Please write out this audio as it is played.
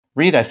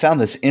Reed, I found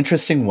this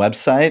interesting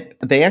website.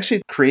 They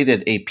actually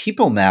created a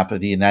people map of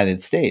the United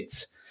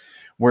States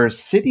where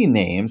city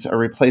names are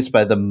replaced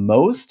by the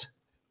most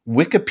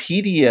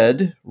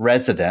Wikipedia'd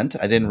resident.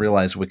 I didn't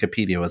realize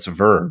Wikipedia was a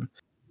verb.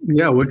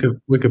 Yeah,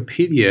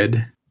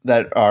 Wikipedia'd.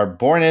 That are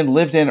born in,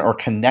 lived in, or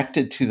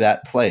connected to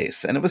that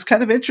place. And it was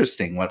kind of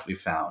interesting what we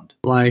found.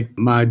 Like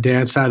my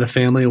dad's side of the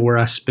family, where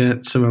I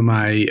spent some of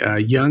my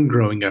young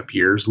growing up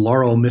years,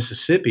 Laurel,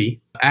 Mississippi,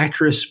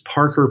 actress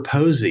Parker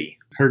Posey.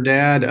 Her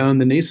dad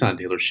owned the Nissan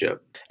dealership.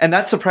 And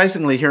not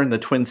surprisingly, here in the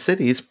Twin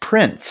Cities,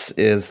 Prince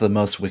is the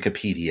most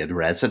Wikipedia'd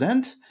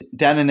resident.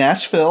 Down in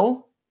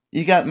Nashville,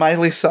 you got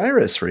Miley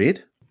Cyrus,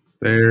 Reed.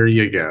 There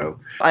you go.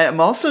 I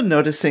am also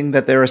noticing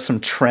that there are some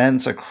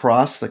trends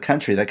across the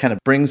country that kind of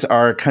brings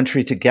our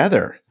country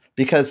together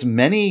because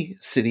many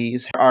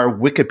cities are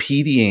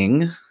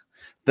Wikipediaing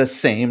the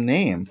same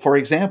name. For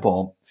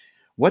example,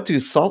 what do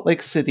Salt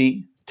Lake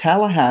City,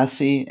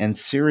 Tallahassee, and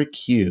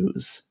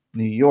Syracuse,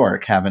 New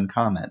York have in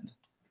common?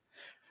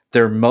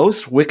 Their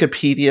most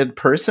Wikipedia'd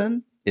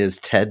person is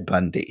Ted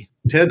Bundy.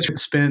 Ted's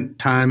spent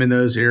time in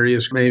those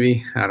areas,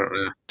 maybe. I don't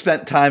know.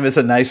 Spent time is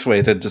a nice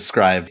way to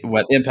describe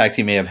what impact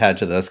he may have had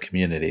to those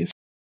communities.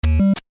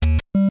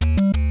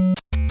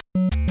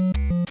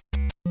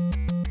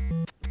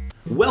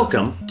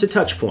 Welcome to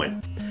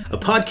Touchpoint, a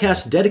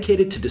podcast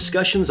dedicated to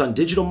discussions on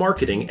digital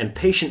marketing and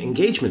patient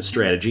engagement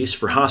strategies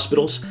for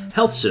hospitals,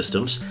 health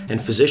systems, and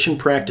physician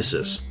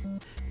practices.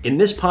 In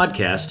this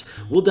podcast,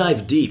 we'll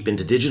dive deep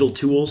into digital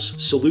tools,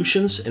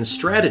 solutions, and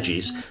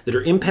strategies that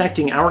are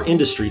impacting our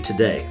industry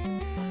today.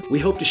 We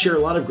hope to share a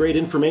lot of great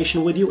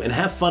information with you and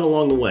have fun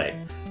along the way.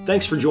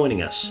 Thanks for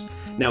joining us.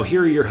 Now,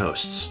 here are your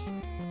hosts.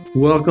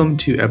 Welcome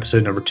to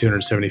episode number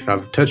 275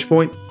 of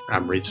Touchpoint.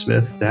 I'm Reed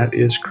Smith. That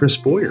is Chris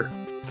Boyer.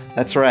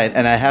 That's right.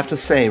 And I have to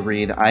say,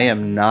 Reed, I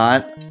am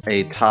not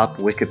a top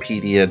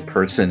Wikipedia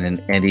person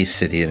in any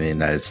city in the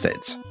United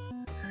States.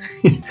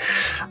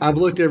 I've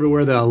looked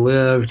everywhere that I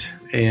lived,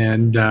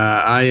 and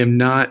I am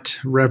not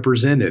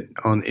represented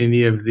on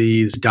any of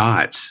these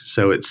dots,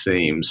 so it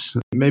seems.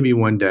 Maybe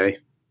one day.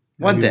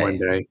 One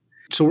day.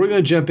 So we're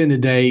going to jump in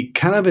today.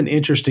 Kind of an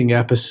interesting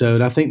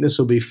episode. I think this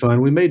will be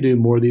fun. We may do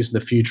more of these in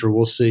the future.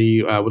 We'll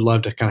see. I would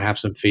love to kind of have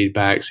some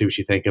feedback, see what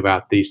you think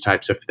about these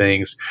types of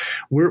things.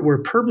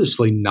 We're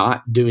purposely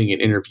not doing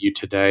an interview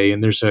today,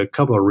 and there's a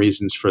couple of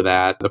reasons for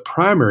that. The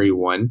primary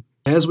one,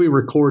 as we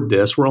record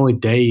this, we're only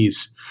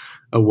days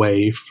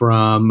away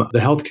from the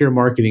Healthcare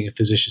Marketing and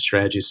Physician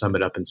Strategy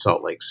Summit up in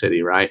Salt Lake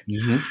City, right?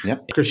 Mm-hmm.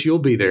 Yep. Chris, you'll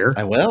be there.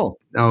 I will.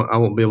 I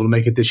won't be able to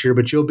make it this year,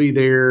 but you'll be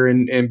there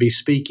and be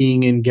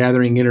speaking and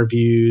gathering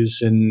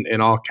interviews and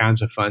all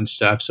kinds of fun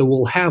stuff. So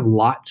we'll have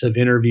lots of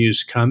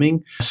interviews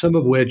coming, some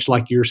of which,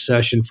 like your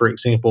session, for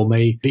example,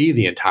 may be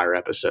the entire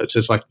episode. So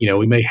it's like,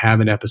 we may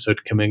have an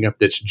episode coming up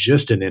that's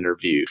just an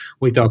interview.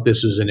 We thought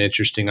this was an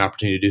interesting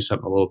opportunity to do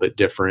something a little bit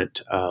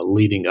different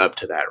leading up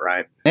to that,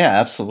 right? Yeah,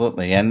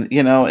 absolutely. And,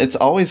 it's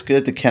always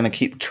good to kind of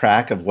keep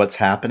track of what's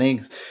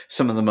happening,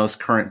 some of the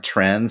most current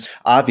trends.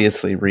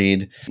 Obviously,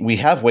 Reed, we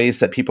have ways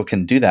that people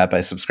can do that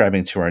by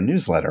subscribing to our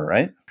newsletter,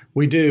 right?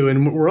 We do.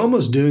 And we're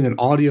almost doing an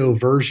audio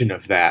version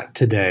of that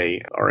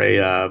today, or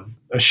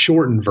a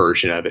shortened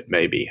version of it,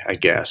 maybe, I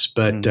guess.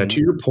 But to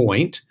your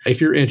point,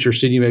 if you're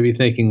interested, you may be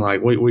thinking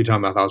like, what are you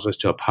talking about? I was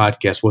listening to a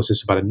podcast. What's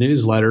this about a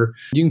newsletter?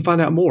 You can find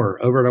out more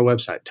over at our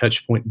website,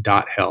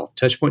 touchpoint.health.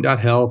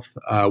 Touchpoint.health,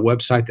 a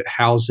website that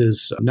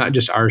houses not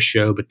just our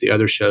show, but the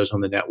other shows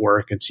on the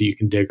network. And so you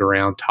can dig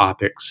around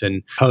topics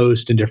and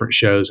post and different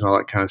shows and all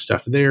that kind of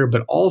stuff there.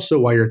 But also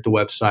while you're at the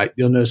website,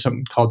 you'll notice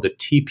something called the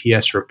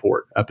TPS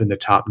report up in the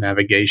top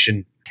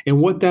navigation. And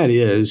what that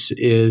is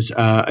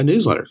a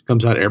newsletter. It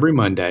comes out every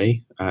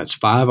Monday. It's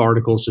 5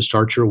 articles to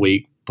start your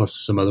week, plus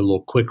some other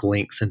little quick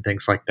links and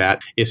things like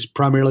that. It's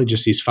primarily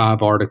just these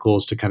 5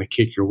 articles to kind of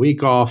kick your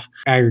week off,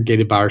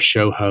 aggregated by our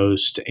show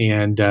host.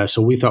 And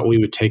so we thought we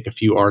would take a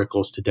few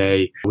articles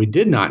today. We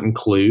did not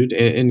include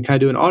and kind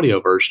of do an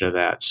audio version of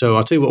that. So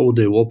I'll tell you what we'll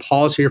do. We'll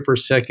pause here for a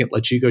second,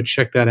 let you go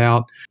check that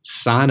out,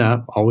 sign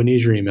up. All we need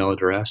is your email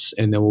address,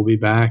 and then we'll be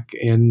back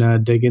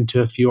and dig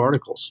into a few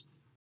articles.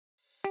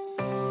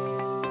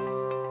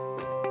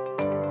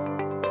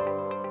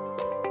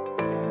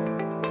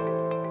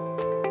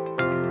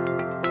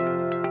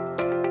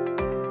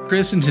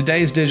 Chris, in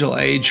today's digital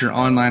age, your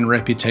online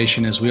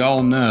reputation, as we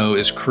all know,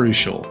 is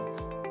crucial.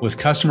 With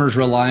customers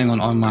relying on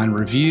online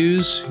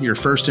reviews, your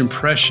first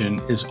impression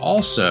is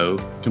also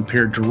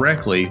compared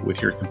directly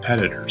with your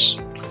competitors.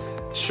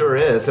 Sure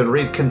is. And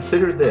Reed,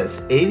 consider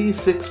this.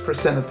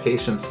 86% of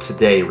patients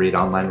today read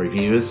online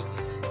reviews,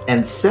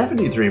 and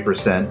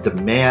 73%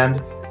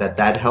 demand that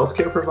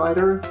healthcare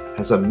provider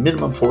has a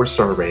minimum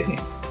 4-star rating.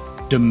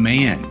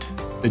 Demand.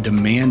 They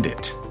demand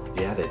it.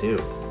 Yeah, they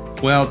do.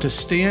 Well, to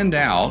stand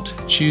out,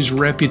 choose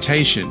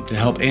reputation to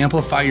help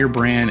amplify your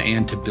brand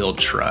and to build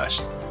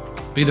trust.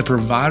 Be the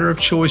provider of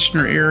choice in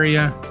your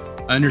area,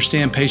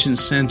 understand patient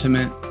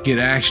sentiment, get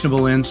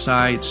actionable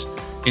insights,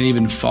 and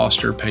even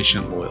foster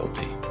patient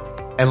loyalty.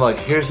 And look,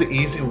 here's the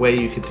easy way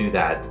you could do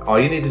that. All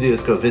you need to do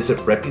is go visit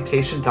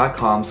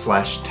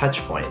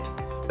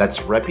reputation.com/touchpoint.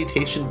 That's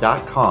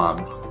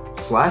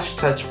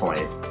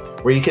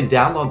reputation.com/touchpoint, where you can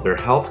download their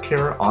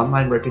healthcare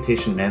online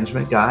reputation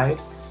management guide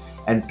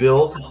and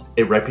build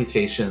a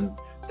reputation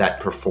that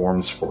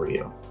performs for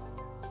you.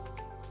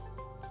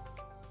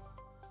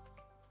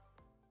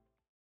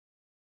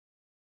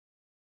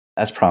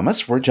 As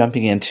promised, we're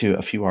jumping into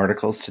a few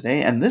articles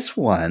today, and this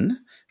one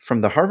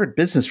from the Harvard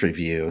Business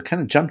Review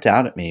kind of jumped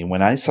out at me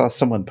when I saw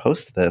someone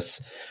post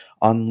this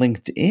on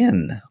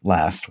LinkedIn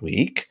last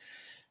week.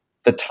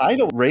 The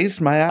title raised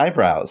my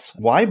eyebrows.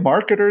 Why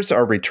marketers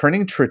are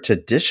returning to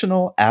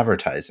traditional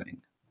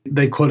advertising.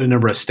 They quote a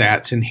number of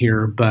stats in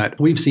here, but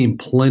we've seen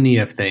plenty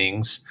of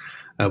things.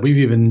 We've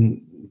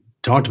even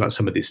talked about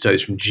some of these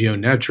studies from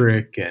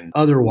Geometric and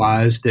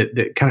otherwise that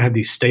kind of have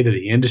these state of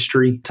the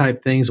industry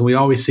type things. And we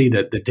always see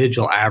that the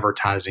digital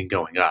advertising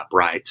going up,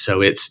 right? So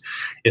it's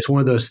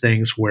one of those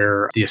things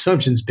where the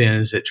assumption's been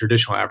is that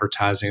traditional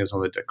advertising is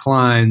on the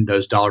decline.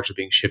 Those dollars are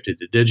being shifted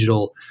to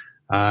digital.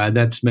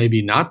 That's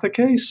maybe not the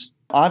case.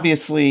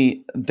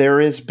 Obviously, there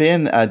has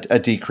been a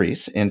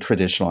decrease in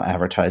traditional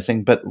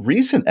advertising, but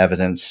recent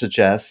evidence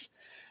suggests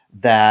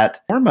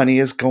that more money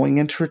is going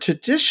into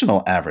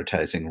traditional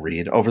advertising,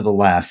 Reed, over the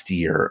last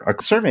year. A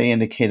survey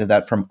indicated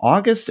that from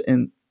August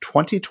in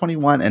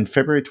 2021 and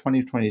February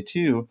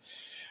 2022,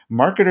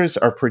 marketers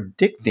are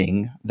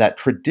predicting that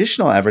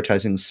traditional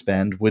advertising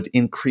spend would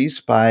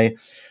increase by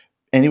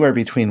anywhere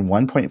between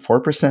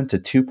 1.4%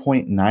 to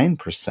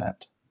 2.9%.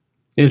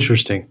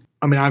 Interesting.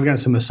 I mean, I've got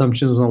some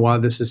assumptions on why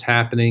this is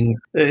happening.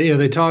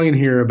 They talk in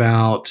here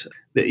about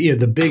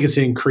the biggest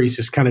increase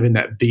is kind of in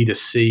that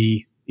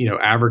B2C,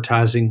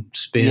 advertising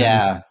spend.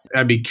 Yeah.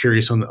 I'd be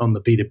curious on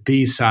the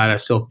B2B side. I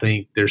still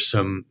think there's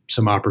some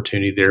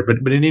opportunity there.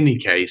 But in any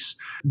case,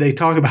 they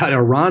talk about,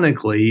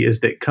 ironically,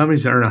 is that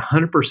companies that earn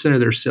 100%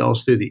 of their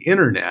sales through the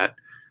internet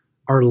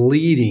are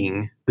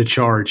leading the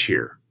charge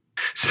here.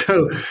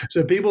 So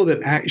people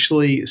that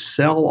actually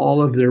sell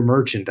all of their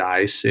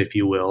merchandise, if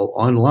you will,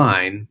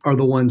 online are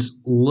the ones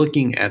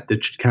looking at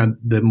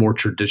the more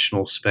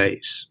traditional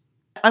space.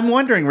 I'm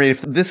wondering, Ray,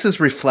 if this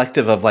is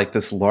reflective of like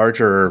this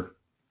larger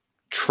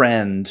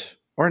trend,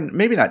 or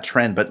maybe not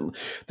trend, but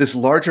this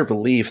larger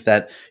belief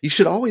that you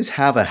should always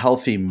have a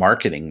healthy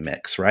marketing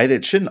mix, right?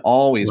 It shouldn't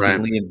always be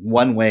leaning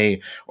one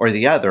way or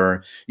the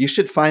other. You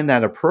should find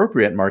that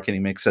appropriate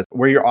marketing mix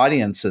where your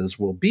audiences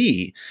will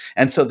be.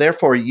 And so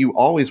therefore you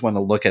always want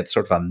to look at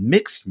sort of a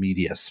mixed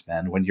media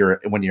spend when you're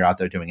out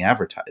there doing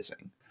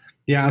advertising.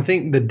 Yeah, I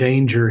think the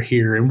danger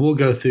here, and we'll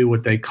go through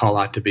what they call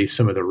out to be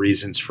some of the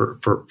reasons for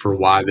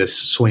why this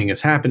swing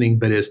is happening,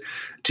 but is,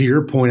 to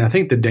your point, I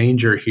think the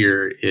danger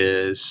here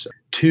is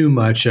too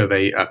much of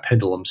a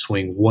pendulum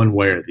swing one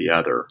way or the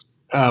other.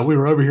 We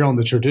were over here on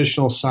the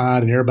traditional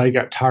side, and everybody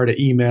got tired of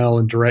email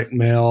and direct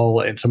mail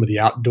and some of the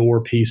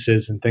outdoor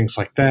pieces and things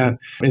like that.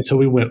 And so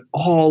we went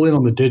all in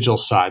on the digital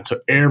side.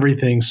 So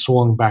everything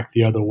swung back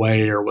the other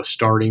way or was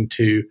starting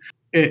to.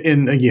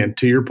 And again,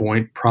 to your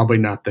point, probably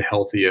not the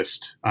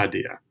healthiest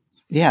idea.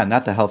 Yeah,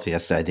 not the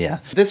healthiest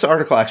idea. This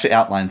article actually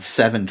outlines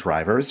 7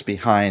 drivers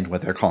behind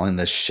what they're calling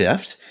this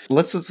shift.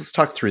 Let's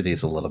talk through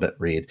these a little bit,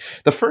 Reed.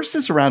 The first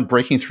is around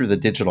breaking through the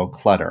digital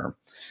clutter.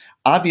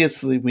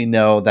 Obviously, we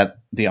know that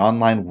the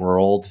online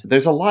world,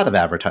 there's a lot of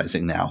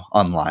advertising now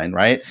online,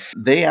 right?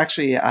 They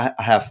actually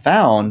have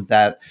found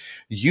that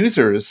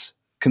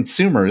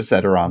consumers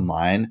that are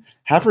online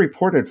have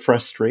reported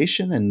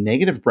frustration and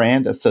negative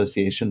brand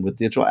association with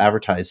digital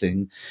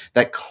advertising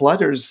that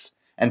clutters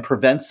and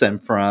prevents them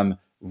from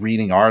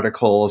reading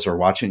articles or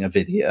watching a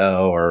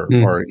video or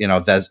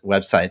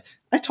website.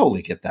 I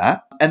totally get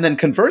that. And then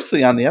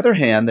conversely, on the other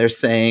hand, they're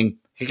saying,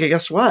 hey,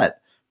 guess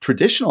what?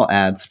 Traditional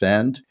ad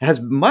spend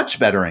has much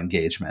better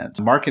engagement.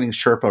 Marketing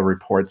Sherpa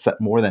reports that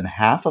more than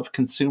half of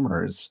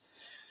consumers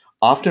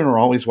often or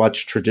always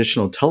watch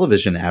traditional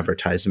television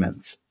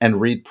advertisements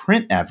and read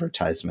print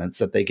advertisements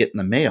that they get in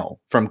the mail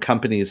from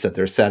companies that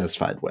they're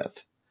satisfied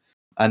with.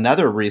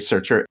 Another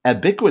researcher,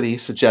 Ubiquity,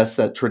 suggests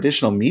that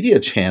traditional media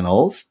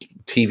channels,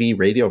 TV,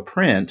 radio,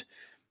 print,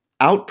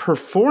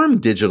 outperform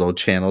digital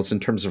channels in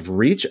terms of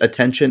reach,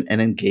 attention,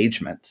 and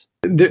engagement.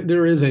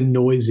 There is a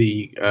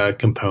noisy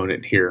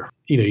component here.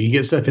 You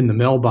get stuff in the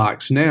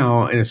mailbox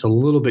now, and it's a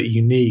little bit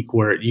unique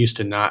where it used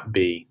to not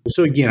be.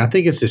 So again, I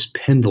think it's this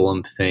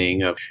pendulum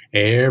thing of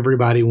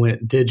everybody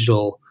went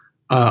digital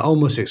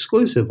almost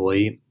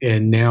exclusively,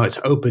 and now it's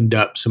opened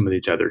up some of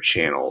these other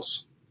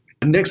channels.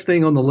 Next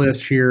thing on the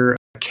list here,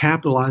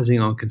 capitalizing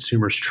on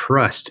consumers'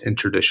 trust in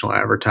traditional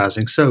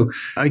advertising. So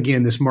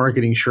again, this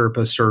Marketing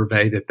Sherpa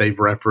survey that they've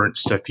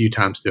referenced a few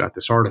times throughout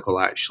this article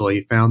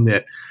actually found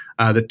that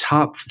the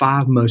top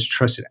 5 most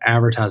trusted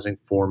advertising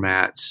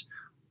formats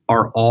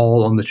are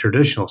all on the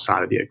traditional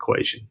side of the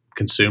equation.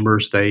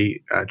 Consumers,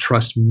 they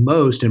trust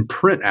most in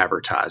print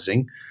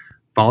advertising,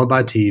 followed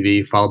by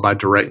TV, followed by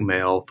direct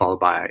mail, followed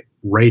by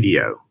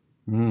radio.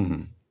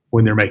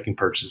 When they're making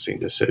purchasing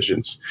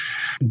decisions.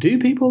 Do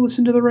people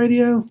listen to the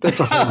radio? That's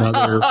a whole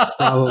other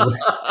probably.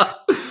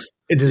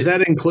 Does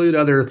that include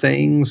other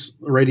things,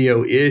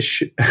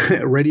 radio-ish,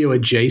 radio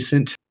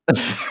adjacent?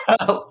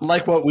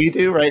 Like what we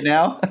do right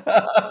now?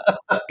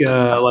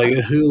 like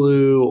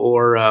Hulu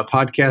or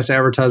podcast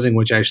advertising,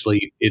 which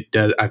actually it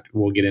does.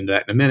 We'll get into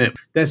that in a minute.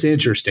 That's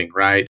interesting,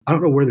 right? I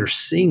don't know where they're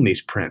seeing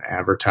these print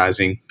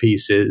advertising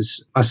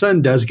pieces. My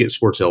son does get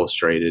Sports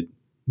Illustrated,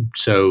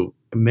 so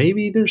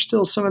maybe there's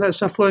still some of that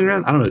stuff floating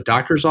around. I don't know,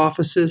 doctors'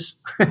 offices.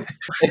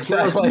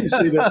 Exactly.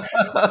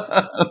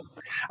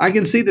 I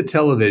can see the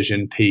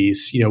television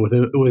piece,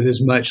 with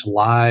as much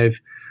live.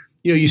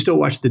 You still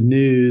watch the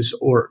news,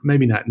 or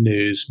maybe not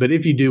news, but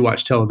if you do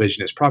watch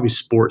television, it's probably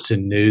sports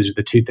and news are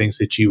the two things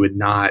that you would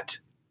not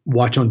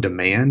watch on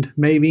demand,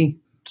 maybe.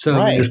 So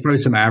I mean, there's probably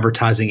some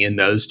advertising in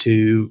those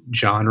two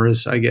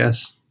genres, I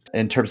guess.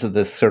 In terms of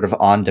this sort of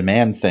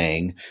on-demand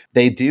thing,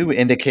 they do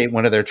indicate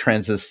one of their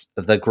trends is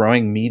the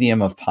growing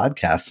medium of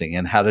podcasting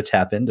and how to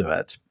tap into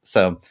it.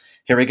 So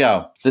here we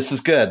go. This is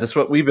good. This is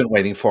what we've been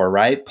waiting for,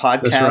 right?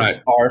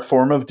 Podcasts are a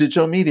form of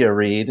digital media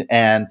read,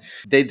 and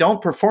they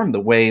don't perform the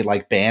way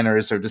like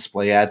banners or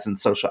display ads and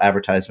social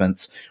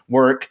advertisements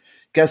work.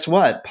 Guess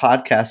what?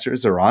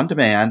 Podcasters are on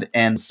demand,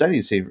 and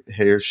studies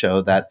here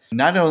show that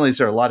not only is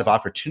there a lot of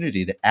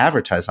opportunity to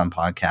advertise on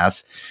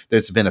podcasts,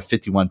 there's been a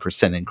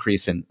 51%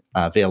 increase in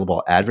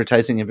available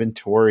advertising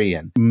inventory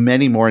and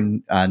many more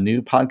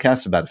new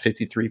podcasts, about a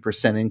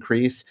 53%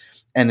 increase,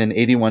 and an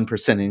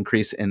 81%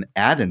 increase in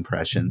ad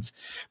impressions.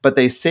 But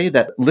they say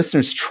that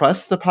listeners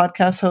trust the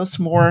podcast hosts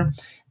more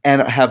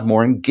and have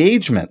more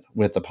engagement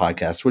with the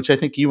podcast, which I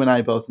think you and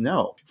I both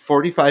know.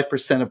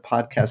 45% of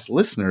podcast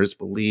listeners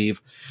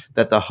believe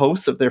that the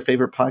hosts of their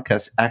favorite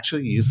podcasts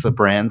actually use the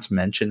brands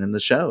mentioned in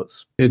the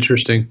shows.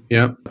 Interesting.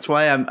 Yeah. That's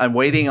why I'm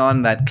waiting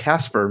on that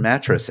Casper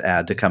mattress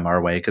ad to come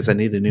our way, because I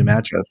need a new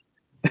mattress.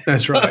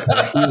 That's right.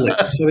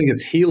 Helix. I think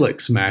it's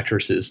Helix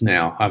mattresses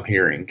now, I'm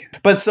hearing.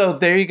 But so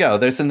there you go.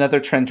 There's another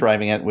trend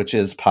driving it, which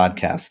is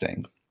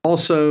podcasting.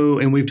 Also,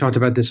 and we've talked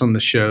about this on the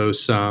show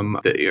some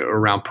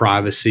around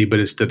privacy, but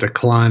it's the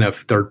decline of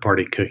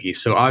third-party cookies.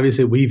 So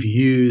obviously we've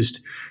used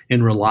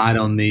and relied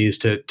on these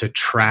to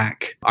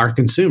track our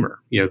consumer,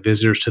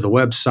 visitors to the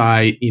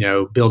website,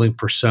 building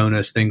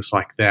personas, things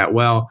like that.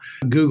 Well,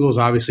 Google's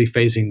obviously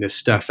phasing this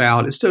stuff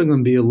out. It's still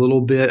going to be a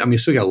little bit,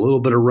 still got a little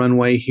bit of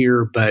runway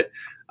here, but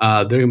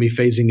they're going to be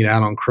phasing it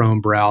out on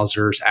Chrome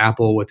browsers,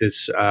 Apple with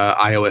its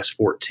iOS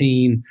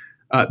 14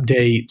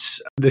 updates.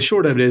 The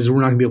short of it is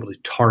we're not going to be able to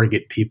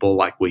target people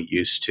like we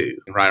used to,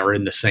 right? Or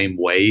in the same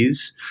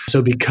ways.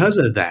 So because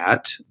of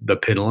that, the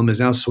pendulum is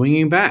now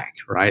swinging back,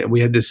 right?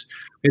 We had this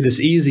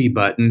easy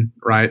button,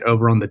 right,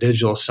 over on the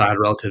digital side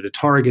relative to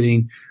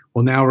targeting.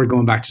 Well, now we're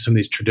going back to some of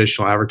these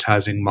traditional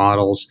advertising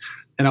models.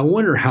 And I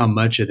wonder how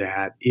much of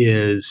that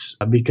is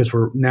because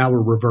we're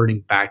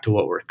reverting back to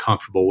what we're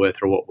comfortable with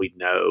or what we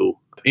know.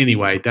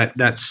 Anyway,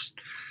 that's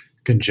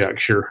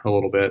conjecture a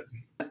little bit.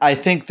 I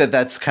think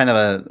that's kind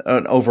of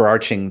an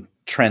overarching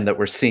trend that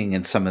we're seeing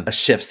in some of the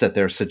shifts that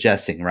they're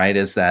suggesting, right?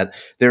 Is that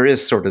there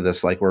is sort of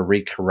this, like, we're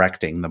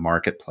recorrecting the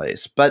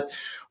marketplace. But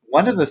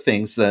one of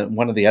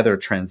the other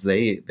trends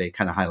they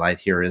kind of highlight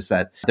here is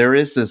that there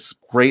is this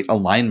great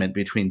alignment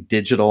between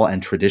digital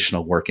and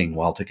traditional working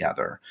well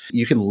together.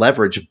 You can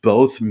leverage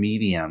both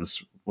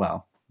mediums,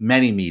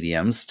 many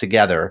mediums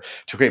together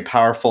to create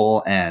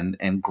powerful and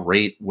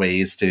great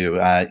ways to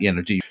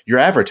do your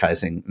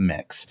advertising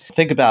mix.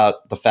 Think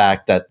about the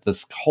fact that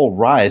this whole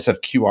rise of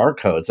QR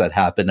codes that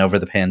happened over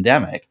the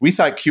pandemic. We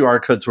thought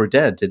QR codes were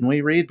dead, didn't we,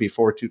 Reed,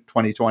 before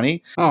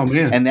 2020? Oh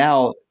man! And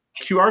now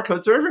QR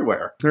codes are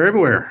everywhere. They're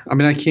everywhere. You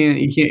can't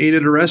eat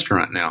at a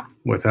restaurant now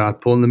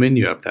without pulling the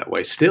menu up that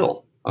way.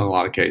 Still. In a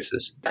lot of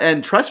cases.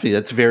 And trust me,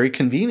 that's very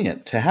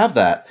convenient to have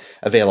that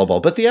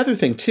available. But the other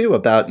thing too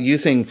about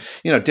using,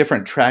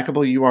 different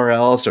trackable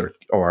URLs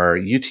or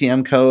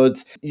UTM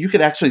codes, you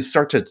could actually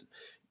start to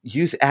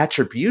use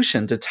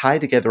attribution to tie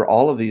together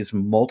all of these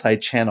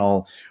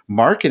multi-channel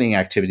marketing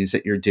activities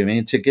that you're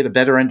doing to get a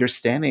better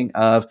understanding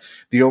of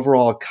the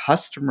overall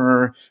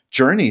customer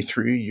journey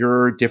through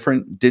your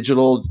different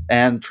digital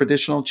and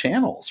traditional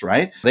channels,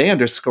 right? They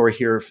underscore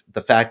here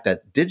the fact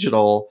that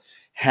digital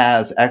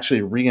has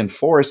actually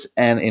reinforced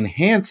and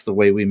enhanced the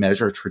way we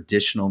measure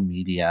traditional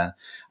media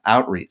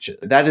outreach.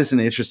 That is an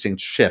interesting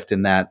shift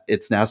in that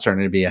it's now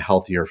starting to be a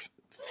healthier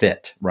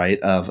fit, right,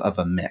 of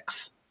a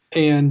mix.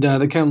 And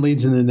that kind of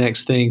leads into the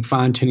next thing,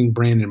 fine-tuning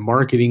brand and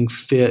marketing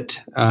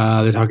fit.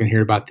 They're talking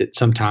here about that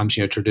sometimes,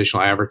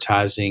 traditional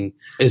advertising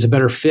is a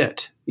better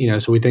fit.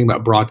 So we think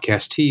about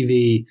broadcast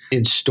TV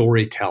in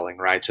storytelling,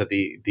 right? So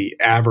the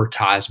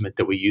advertisement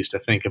that we used to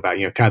think about,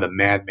 kind of the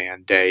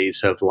madman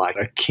days of like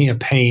a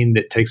campaign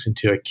that takes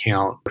into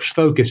account,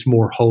 focused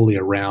more wholly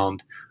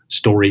around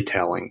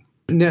storytelling.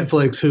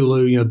 Netflix,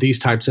 Hulu, these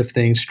types of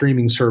things,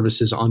 streaming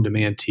services,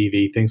 on-demand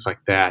TV, things like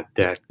that,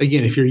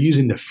 again, if you're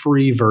using the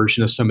free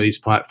version of some of these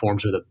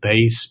platforms or the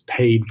base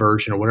paid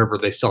version or whatever,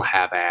 they still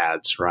have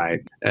ads,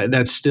 right?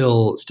 That's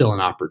still an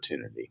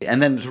opportunity.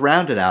 And then to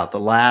round it out, the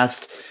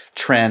last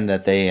trend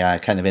that they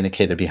kind of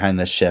indicated behind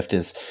this shift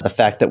is the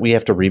fact that we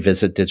have to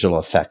revisit digital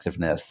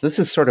effectiveness. This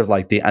is sort of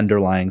like the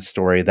underlying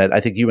story that I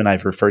think you and I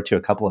have referred to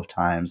a couple of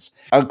times.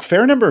 A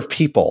fair number of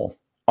people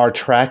are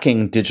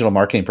tracking digital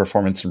marketing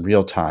performance in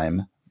real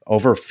time,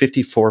 over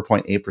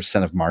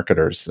 54.8% of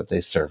marketers that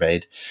they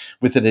surveyed,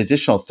 with an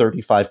additional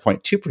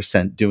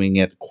 35.2% doing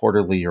it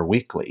quarterly or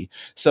weekly.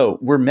 So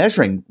we're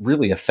measuring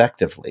really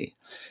effectively.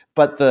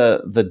 But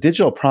the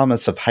digital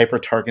promise of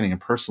hyper-targeting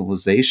and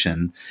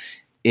personalization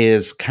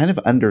is kind of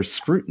under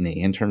scrutiny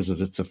in terms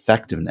of its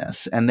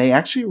effectiveness. And they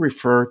actually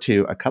refer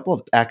to a couple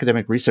of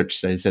academic research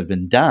studies that have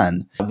been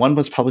done. One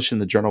was published in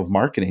the Journal of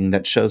Marketing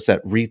that shows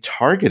that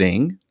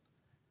retargeting,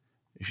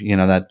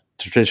 that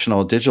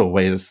traditional digital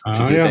ways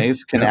to do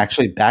things can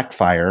actually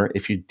backfire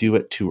if you do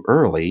it too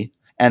early.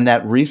 And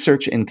that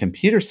research in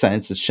computer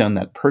science has shown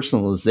that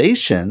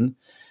personalization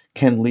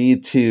can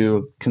lead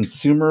to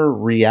consumer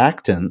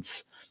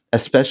reactance,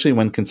 especially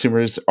when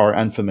consumers are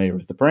unfamiliar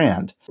with the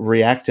brand.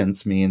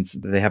 Reactance means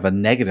they have a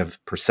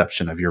negative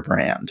perception of your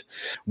brand.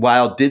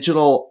 While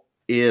digital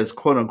is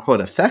quote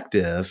unquote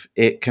effective,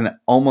 it can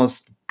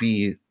almost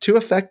be too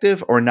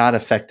effective or not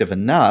effective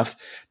enough,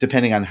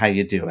 depending on how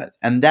you do it.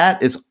 And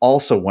that is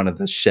also one of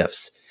the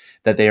shifts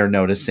that they are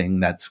noticing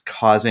that's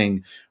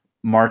causing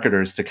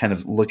marketers to kind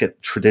of look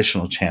at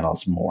traditional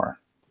channels more.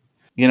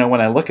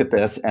 When I look at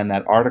this and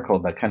that article,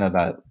 that kind of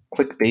that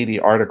clickbaity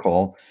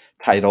article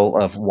title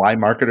of why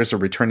marketers are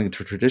returning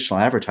to traditional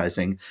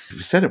advertising, if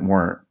you said it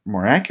more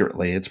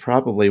accurately, it's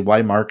probably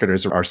why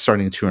marketers are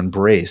starting to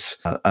embrace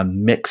a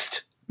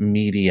mixed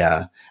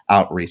media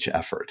outreach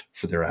effort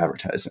for their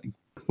advertising.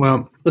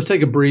 Well, let's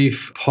take a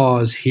brief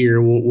pause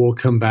here. We'll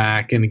come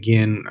back and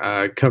again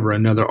cover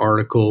another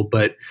article.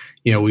 But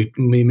we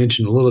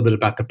mentioned a little bit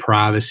about the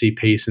privacy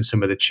piece and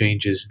some of the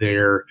changes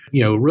there.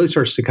 It really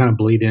starts to kind of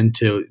bleed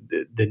into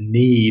the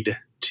need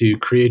to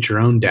create your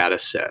own data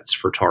sets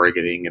for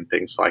targeting and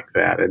things like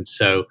that. And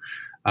so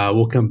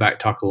we'll come back,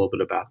 talk a little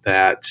bit about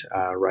that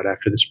right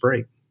after this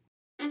break.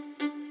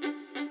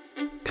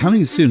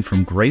 Coming soon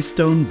from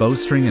Greystone,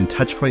 Bowstring, and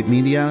Touchpoint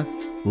Media,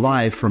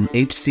 live from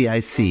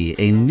HCIC,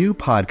 a new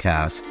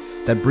podcast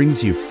that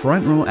brings you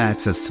front row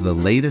access to the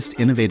latest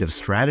innovative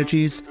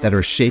strategies that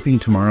are shaping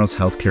tomorrow's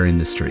healthcare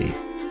industry.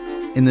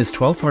 In this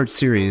 12-part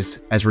series,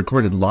 as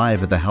recorded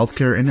live at the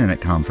Healthcare Internet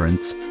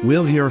Conference,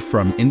 we'll hear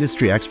from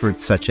industry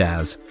experts such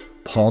as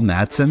Paul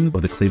Mattson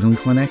of the Cleveland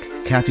Clinic,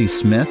 Kathy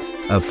Smith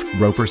of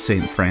Roper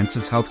St.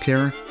 Francis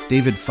Healthcare,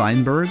 David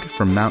Feinberg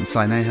from Mount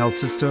Sinai Health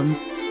System,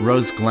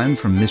 Rose Glenn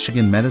from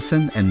Michigan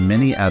Medicine, and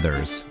many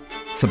others.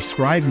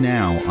 Subscribe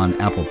now on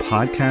Apple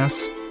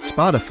Podcasts,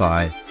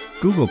 Spotify,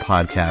 Google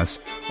Podcasts,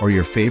 or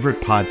your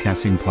favorite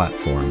podcasting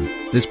platform.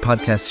 This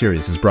podcast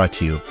series is brought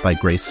to you by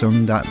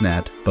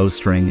Greystone.net,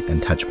 Bowstring,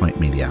 and Touchpoint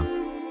Media.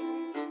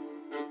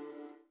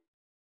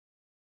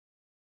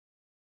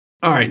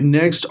 All right,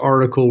 next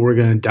article we're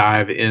going to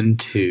dive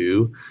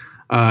into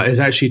is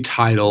actually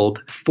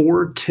titled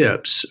 4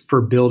 Tips for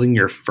Building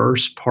Your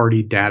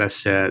First-Party Data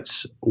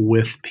Sets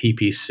with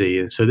PPC.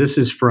 And so this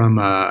is from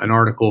an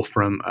article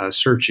from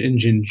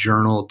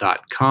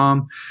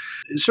searchenginejournal.com.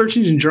 Search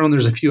Engine Journal,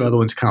 there's a few other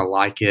ones kind of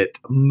like it.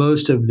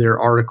 Most of their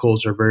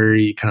articles are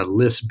very kind of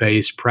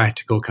list-based,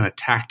 practical, kind of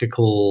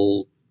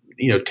tactical,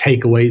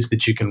 takeaways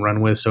that you can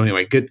run with. So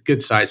anyway,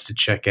 good sites to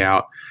check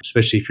out,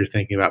 especially if you're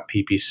thinking about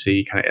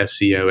PPC, kind of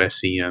SEO,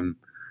 SEM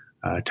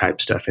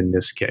type stuff in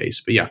this case.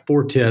 But yeah,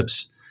 4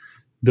 tips,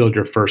 build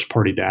your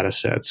first-party data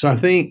set. So I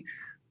think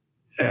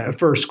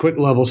first, quick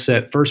level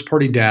set,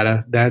 first-party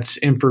data, that's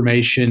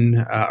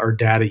information or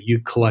data you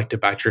collect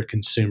about your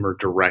consumer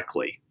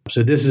directly.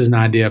 So this is an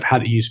idea of how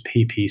to use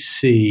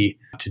PPC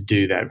to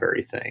do that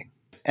very thing.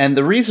 And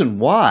the reason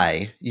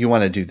why you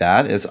want to do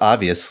that is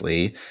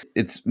obviously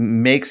it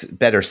makes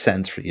better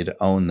sense for you to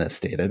own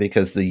this data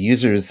because the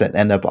users that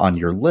end up on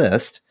your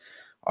list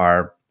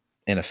are,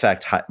 in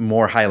effect,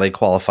 more highly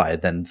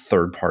qualified than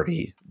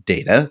third-party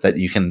data that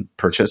you can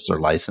purchase or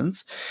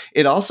license.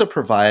 It also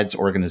provides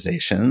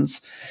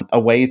organizations a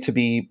way to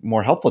be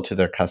more helpful to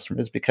their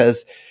customers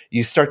because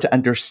you start to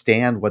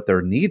understand what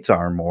their needs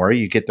are more.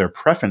 You get their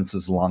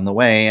preferences along the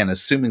way. And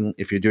assuming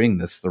if you're doing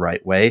this the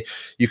right way,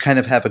 you kind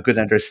of have a good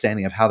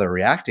understanding of how they're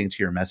reacting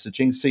to your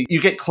messaging. So you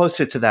get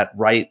closer to that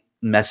right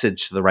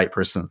message to the right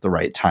person at the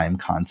right time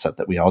concept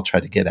that we all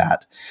try to get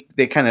at.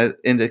 They kind of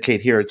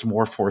indicate here it's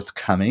more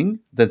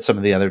forthcoming than some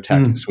of the other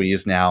tactics we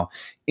use now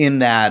in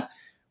that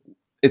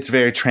it's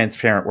very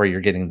transparent where you're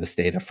getting this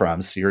data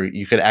from. So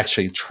you could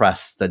actually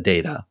trust the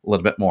data a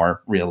little bit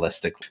more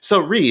realistically.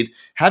 So Reed,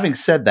 having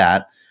said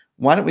that,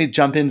 why don't we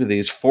jump into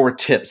these 4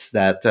 tips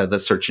that the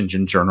Search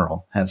Engine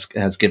Journal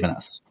has given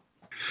us?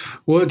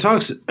 Well, it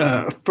talks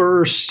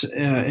first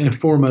and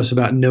foremost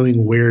about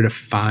knowing where to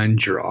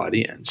find your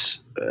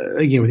audience.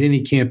 Again, with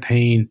any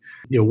campaign,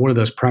 one of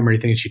those primary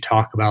things you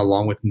talk about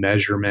along with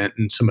measurement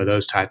and some of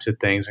those types of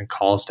things and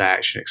calls to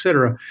action, et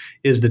cetera,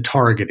 is the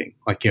targeting.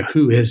 Like,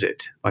 who is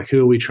it? Like,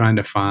 who are we trying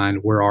to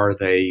find? Where are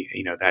they?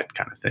 That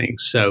kind of thing.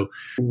 So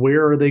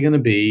where are they going to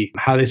be?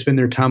 How they spend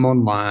their time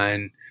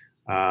online?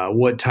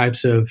 What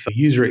types of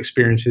user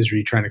experiences are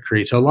you trying to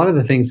create? So a lot of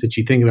the things that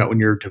you think about when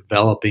you're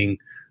developing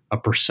a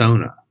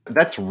persona.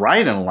 That's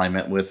right in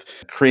alignment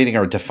with creating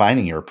or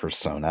defining your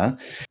persona.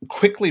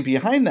 Quickly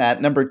behind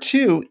that, number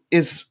 2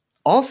 is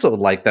also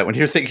like that when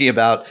you're thinking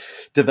about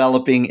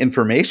developing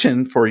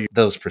information for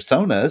those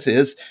personas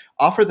is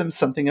offer them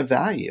something of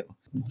value.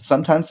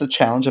 Sometimes the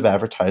challenge of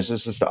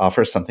advertisers is to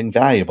offer something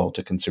valuable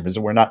to consumers.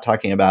 And we're not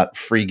talking about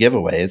free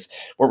giveaways.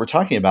 What we're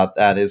talking about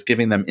that is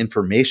giving them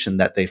information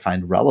that they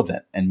find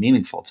relevant and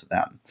meaningful to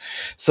them.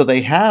 So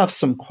they have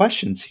some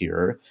questions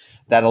here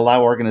that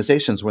allow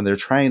organizations, when they're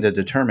trying to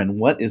determine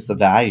what is the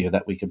value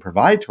that we can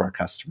provide to our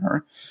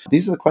customer,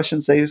 these are the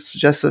questions they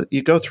suggest that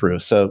you go through.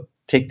 So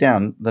take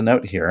down the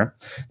note here.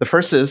 The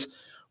first is,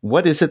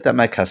 what is it that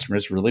my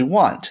customers really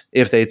want?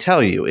 If they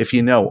tell you, if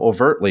you know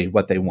overtly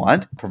what they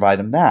want, provide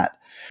them that.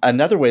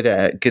 Another way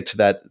to get to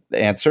that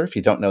answer, if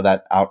you don't know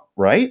that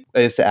outright,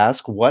 is to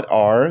ask, what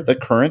are the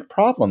current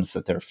problems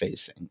that they're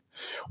facing?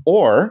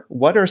 Or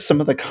what are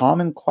some of the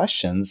common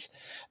questions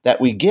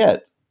that we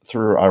get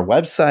through our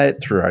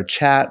website, through our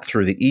chat,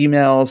 through the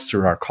emails,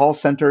 through our call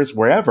centers,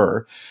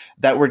 wherever,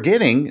 that we're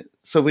getting,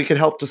 so we could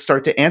help to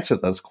start to answer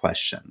those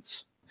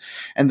questions.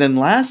 And then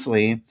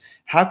lastly,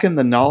 how can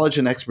the knowledge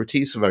and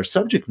expertise of our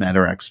subject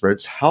matter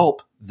experts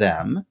help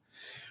them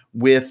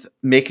with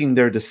making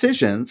their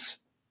decisions?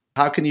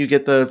 How can you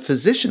get the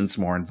physicians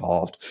more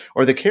involved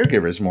or the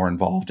caregivers more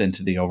involved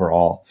into the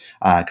overall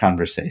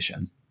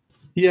conversation?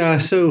 Yeah,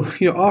 so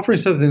offering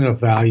something of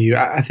value,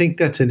 I think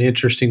that's an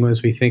interesting one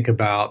as we think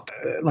about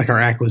like our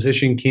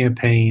acquisition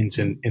campaigns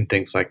and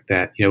things like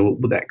that.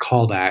 With that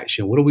call to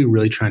action, what are we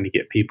really trying to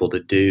get people to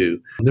do?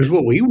 There's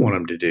what we want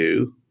them to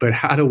do, but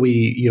how do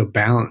we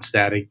balance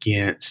that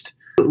against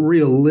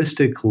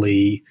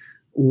realistically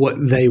what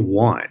they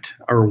want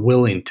or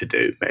willing to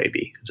do,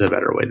 maybe is a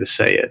better way to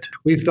say it.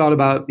 We've thought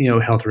about,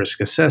 health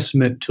risk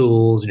assessment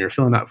tools, and you're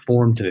filling out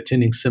forms and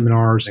attending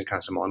seminars and kind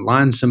of some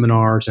online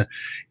seminars. And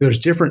there's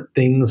different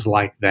things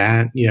like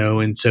that,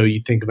 and so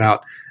you think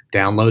about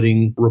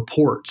downloading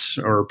reports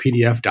or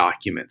PDF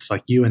documents.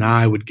 Like you and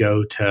I would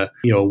go to,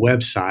 a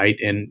website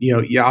and,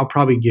 I'll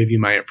probably give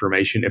you my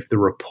information if the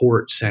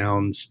report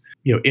sounds,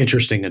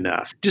 interesting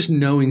enough. Just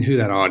knowing who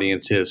that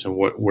audience is and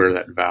where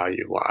that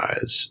value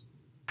lies.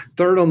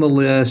 Third on the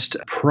list,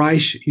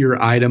 price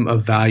your item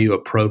of value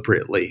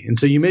appropriately. And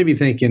so you may be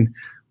thinking,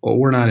 well,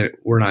 we're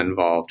not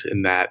involved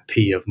in that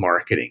P of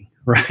marketing,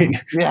 right?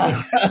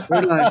 Yeah.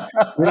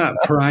 we're not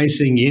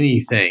pricing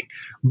anything.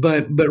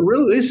 But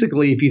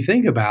realistically, if you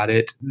think about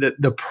it,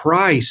 the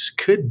price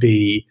could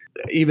be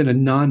even a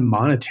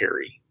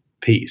non-monetary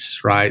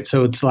piece, right?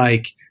 So it's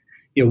like,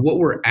 what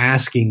we're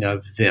asking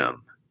of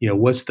them.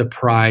 What's the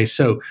price?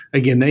 So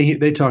again,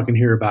 they talk in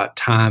here about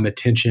time,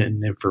 attention,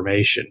 and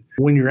information.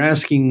 When you're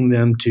asking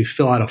them to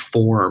fill out a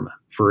form,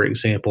 for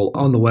example,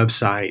 on the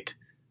website,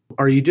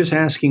 are you just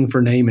asking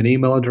for name and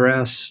email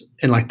address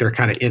and like they're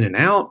kind of in and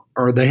out?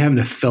 Or are they having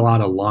to fill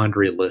out a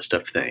laundry list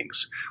of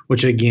things,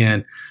 which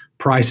again,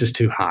 price is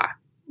too high,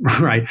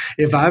 right?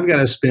 If I've got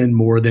to spend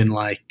more than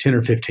like 10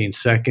 or 15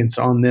 seconds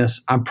on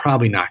this, I'm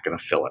probably not going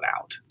to fill it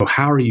out. So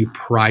how are you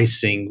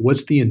pricing?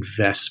 What's the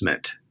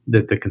investment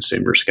that the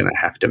consumer is going to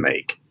have to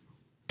make?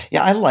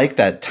 Yeah, I like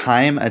that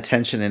time,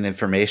 attention, and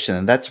information.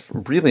 And that's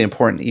really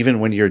important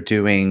even when you're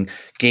doing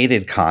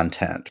gated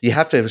content. You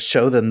have to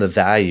show them the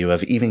value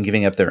of even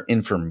giving up their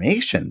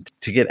information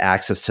to get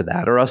access to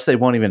that, or else they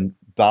won't even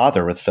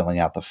bother with filling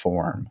out the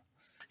form.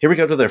 Here we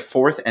go to their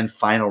fourth and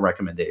final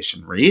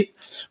recommendation, Reed,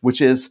 which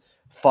is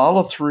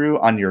follow through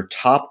on your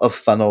top of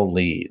funnel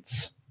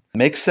leads.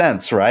 Makes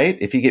sense, right?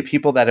 If you get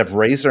people that have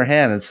raised their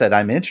hand and said,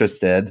 I'm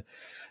interested,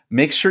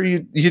 make sure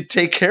you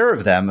take care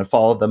of them and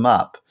follow them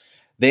up.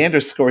 They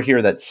underscore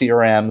here that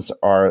CRMs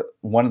are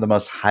one of the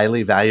most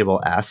highly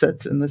valuable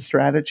assets in this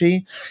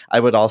strategy. I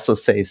would also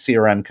say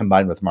CRM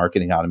combined with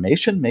marketing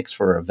automation makes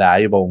for a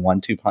valuable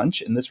 1-2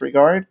 punch in this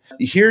regard.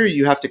 Here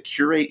you have to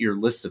curate your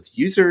list of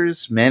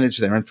users, manage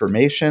their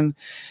information,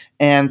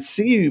 and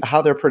see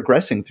how they're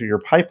progressing through your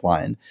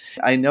pipeline.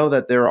 I know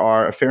that there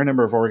are a fair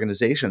number of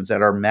organizations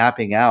that are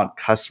mapping out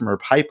customer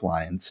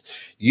pipelines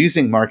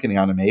using marketing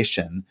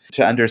automation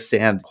to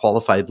understand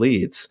qualified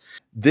leads.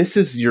 This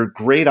is your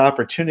great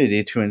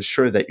opportunity to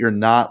ensure that you're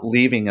not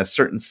leaving a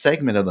certain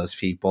segment of those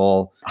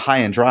people high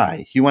and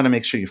dry. You want to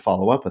make sure you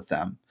follow up with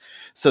them.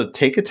 So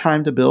take a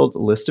time to build a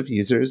list of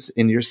users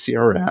in your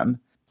CRM,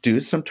 do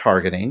some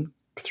targeting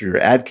through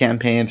your ad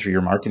campaign, through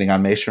your marketing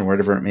automation,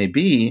 whatever it may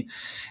be,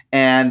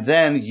 and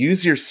then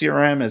use your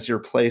CRM as your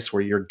place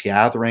where you're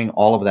gathering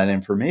all of that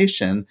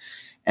information.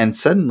 And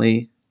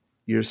suddenly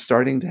you're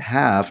starting to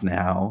have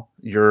now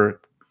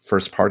your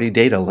first-party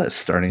data list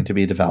starting to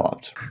be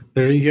developed.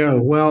 There you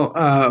go.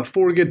 Well,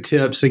 4 good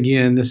tips.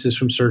 Again, this is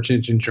from Search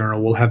Engine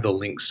Journal. We'll have the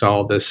links to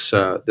all this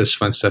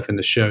fun stuff in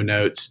the show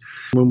notes.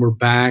 When we're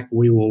back,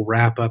 we will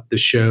wrap up the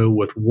show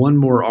with one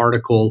more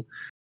article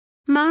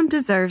Mom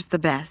deserves the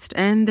best,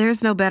 and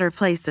there's no better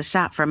place to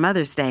shop for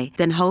Mother's Day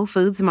than Whole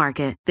Foods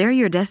Market. They're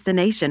your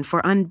destination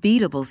for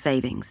unbeatable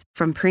savings,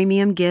 from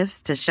premium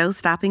gifts to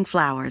show-stopping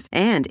flowers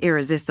and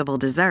irresistible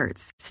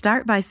desserts.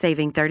 Start by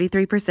saving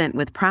 33%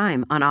 with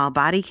Prime on all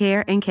body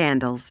care and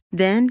candles.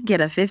 Then get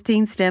a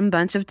 15-stem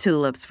bunch of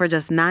tulips for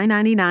just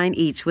 $9.99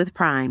 each with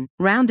Prime.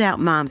 Round out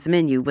Mom's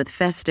menu with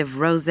festive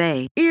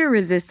rosé,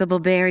 irresistible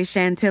berry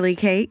chantilly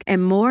cake,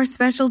 and more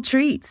special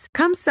treats.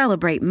 Come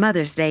celebrate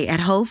Mother's Day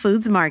at Whole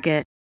Foods Market.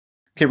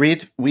 Okay,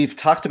 Reed, we've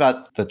talked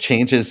about the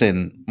changes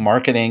in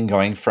marketing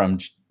going from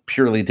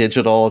purely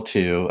digital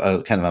to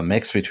a kind of a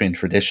mix between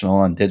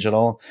traditional and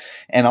digital,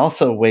 and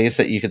also ways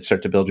that you could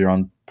start to build your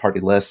own party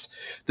lists.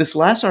 This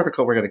last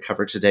article we're going to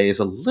cover today is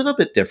a little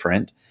bit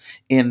different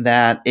in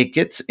that it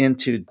gets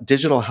into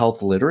digital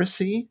health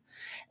literacy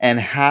and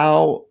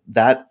how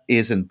that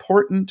is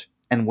important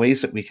and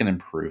ways that we can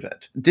improve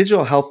it.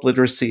 Digital health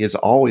literacy is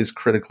always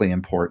critically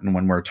important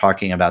when we're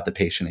talking about the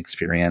patient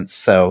experience.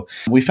 So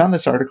we found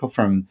this article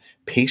from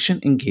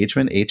Patient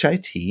Engagement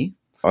HIT,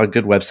 a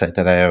good website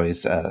that I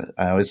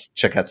always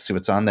check out to see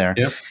what's on there.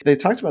 Yep. They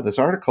talked about this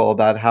article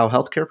about how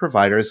healthcare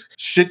providers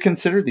should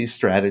consider these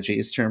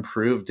strategies to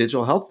improve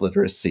digital health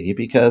literacy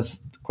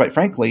because, quite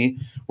frankly,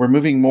 we're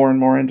moving more and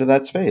more into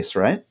that space,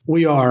 right?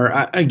 We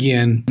are.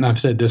 Again, I've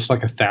said this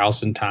like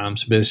 1,000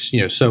 times, but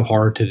it's so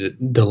hard to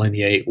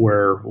delineate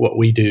where what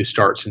we do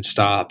starts and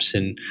stops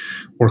and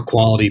where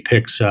quality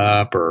picks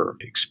up or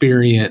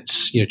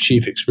experience,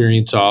 chief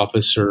experience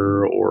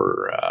officer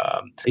or,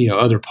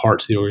 other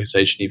parts of the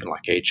organization, even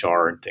like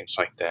HR and things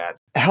like that.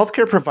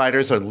 Healthcare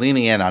providers are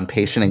leaning in on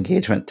patient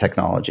engagement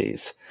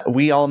technologies.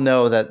 We all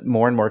know that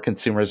more and more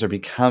consumers are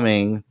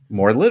becoming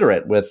more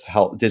literate with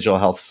digital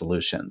health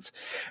solutions.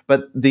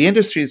 But the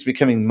industry is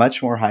becoming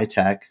much more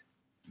high-tech,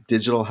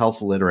 digital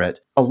health literate.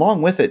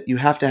 Along with it, you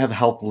have to have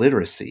health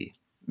literacy,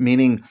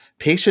 meaning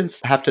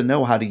patients have to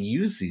know how to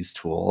use these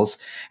tools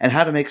and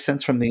how to make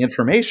sense from the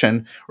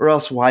information, or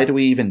else why do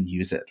we even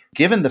use it?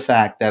 Given the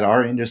fact that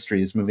our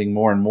industry is moving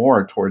more and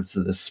more towards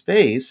this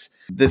space,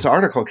 this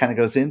article kind of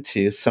goes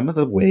into some of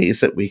the ways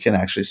that we can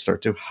actually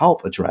start to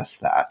help address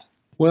that.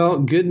 Well,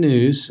 good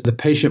news. The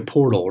patient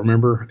portal,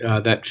 remember,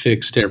 that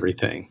fixed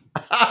everything.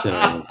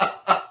 So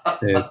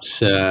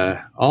it's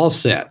all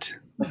set.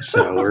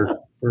 So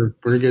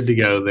we're good to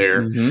go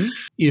there.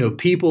 Mm-hmm.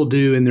 People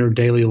do in their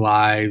daily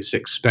lives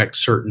expect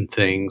certain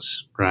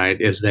things,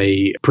 right, as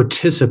they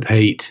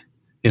participate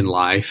in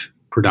life,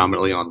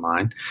 predominantly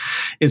online.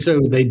 And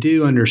so they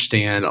do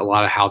understand a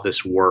lot of how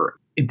this works.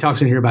 It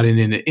talks in here about in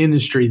an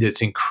industry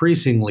that's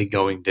increasingly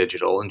going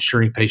digital,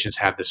 ensuring patients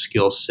have the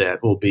skill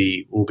set will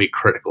be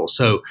critical.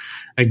 So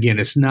again,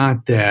 it's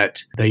not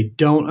that they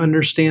don't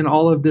understand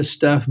all of this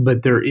stuff,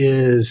 but there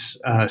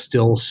is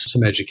still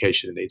some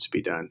education that needs to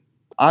be done.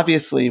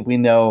 Obviously, we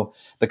know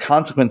the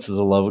consequences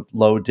of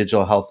low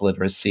digital health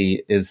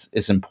literacy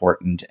is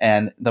important.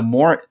 And the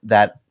more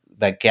that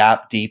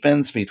gap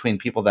deepens between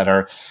people that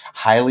are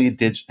highly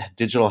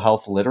digital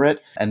health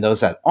literate and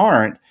those that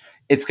aren't,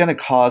 it's going to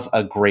cause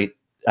a great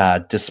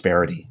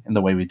disparity in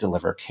the way we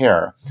deliver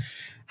care.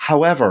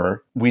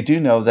 However, we do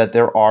know that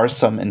there are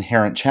some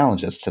inherent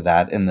challenges to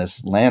that in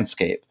this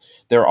landscape.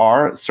 There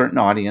are certain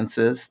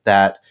audiences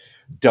that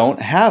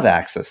don't have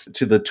access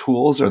to the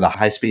tools or the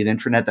high-speed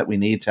internet that we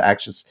need to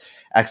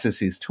access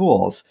these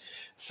tools.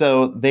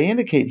 So they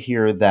indicate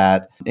here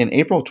that in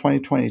April of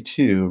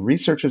 2022,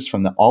 researchers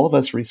from the All of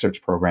Us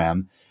research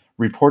program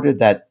reported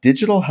that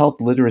digital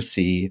health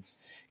literacy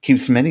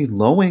keeps many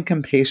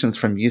low-income patients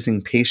from using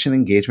patient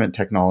engagement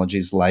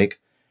technologies like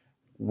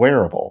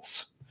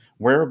wearables.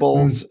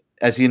 Wearables,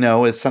 as you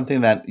know, is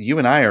something that you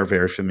and I are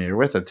very familiar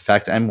with. In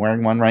fact, I'm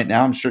wearing one right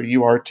now. I'm sure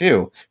you are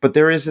too. But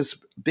there is this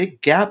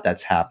big gap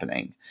that's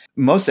happening.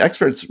 Most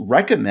experts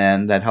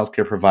recommend that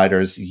healthcare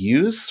providers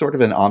use sort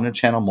of an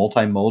omnichannel,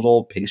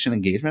 multimodal patient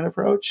engagement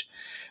approach.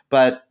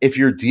 But if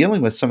you're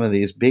dealing with some of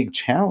these big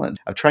challenges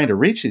of trying to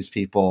reach these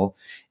people,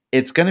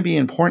 it's going to be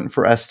important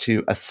for us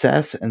to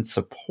assess and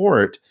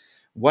support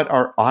what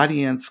our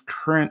audience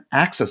current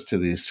access to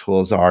these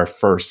tools are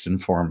first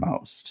and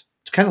foremost.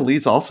 Which kind of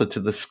leads also to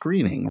the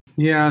screening.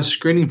 Yeah,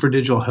 screening for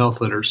digital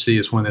health literacy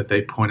is one that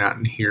they point out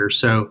in here.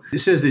 So it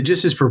says that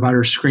just as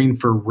providers screen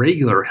for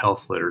regular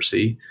health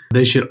literacy,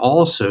 they should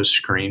also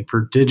screen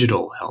for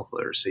digital health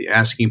literacy.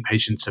 Asking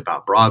patients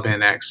about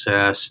broadband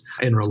access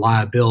and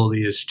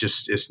reliability is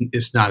just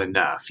it's not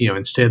enough.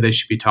 Instead they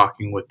should be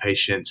talking with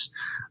patients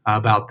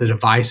about the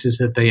devices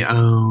that they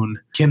own.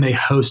 Can they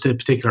host a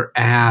particular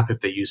app if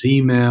they use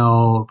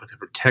email, if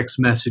they text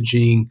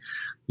messaging?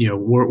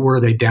 Where are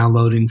they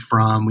downloading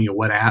from?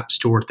 What app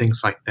store,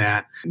 things like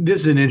that.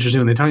 This is an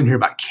interesting one. They're talking here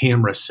about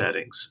camera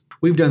settings.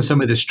 We've done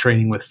some of this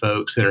training with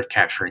folks that are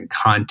capturing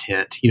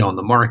content, on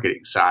the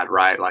marketing side,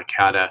 right? Like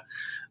how to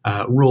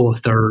rule of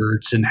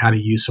thirds and how to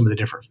use some of the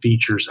different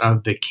features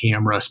of the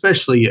camera,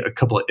 especially a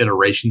couple of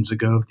iterations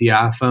ago of the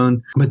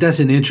iPhone. But that's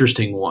an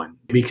interesting one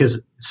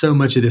because so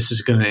much of this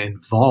is going to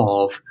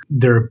involve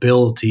their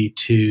ability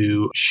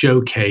to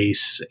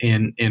showcase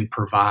and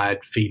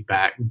provide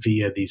feedback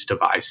via these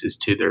devices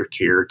to their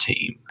care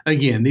team.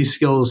 Again, these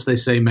skills, they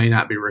say, may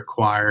not be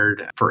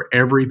required for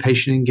every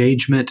patient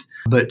engagement,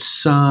 but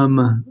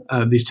some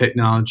of these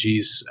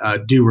technologies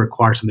do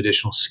require some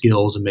additional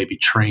skills and maybe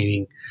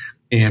training.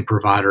 And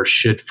providers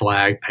should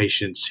flag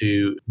patients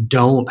who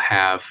don't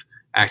have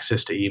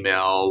access to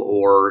email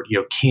or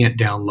can't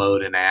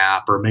download an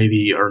app or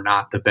maybe are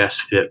not the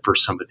best fit for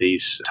some of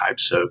these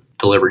types of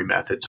delivery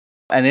methods.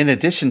 And in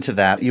addition to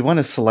that, you want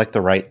to select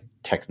the right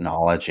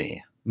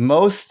technology.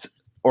 Most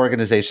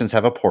organizations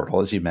have a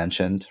portal, as you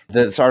mentioned.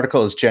 This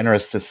article is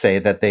generous to say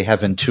that they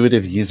have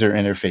intuitive user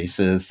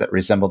interfaces that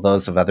resemble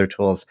those of other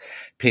tools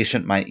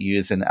patient might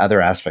use in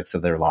other aspects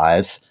of their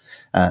lives.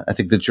 I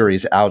think the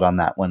jury's out on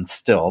that one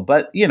still,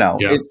 but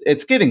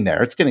it's getting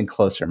there. It's getting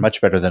closer, much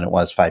better than it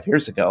was 5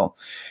 years ago.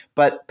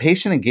 But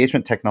patient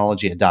engagement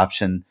technology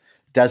adoption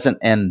doesn't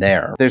end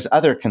there. There's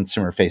other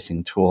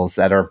consumer-facing tools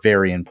that are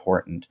very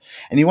important.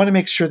 And you want to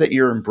make sure that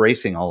you're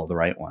embracing all of the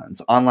right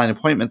ones. Online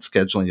appointment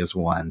scheduling is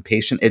one,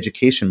 patient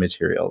education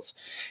materials,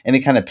 any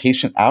kind of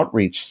patient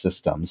outreach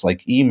systems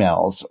like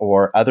emails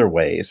or other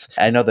ways.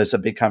 I know there's a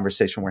big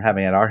conversation we're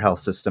having at our health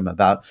system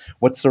about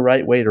what's the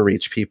right way to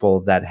reach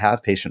people that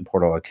have patient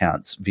portal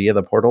accounts, via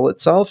the portal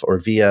itself or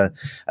via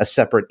a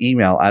separate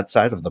email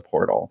outside of the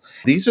portal.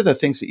 These are the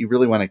things that you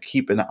really want to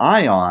keep an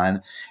eye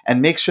on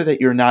and make sure that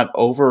you're not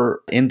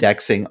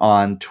over-indexing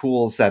on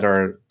tools that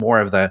are more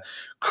of the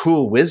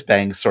cool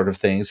whiz-bang sort of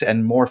things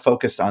and more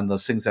focused on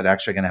those things that are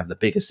actually going to have the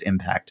biggest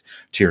impact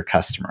to your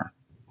customer.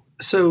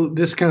 So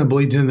this kind of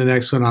bleeds into the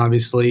next one,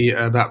 obviously,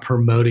 about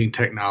promoting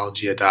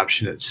technology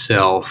adoption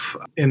itself.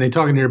 And they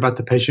talk in here about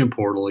the patient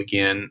portal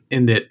again,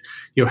 in that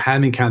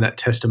having kind of that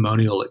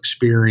testimonial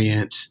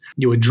experience,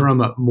 you would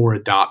drum up more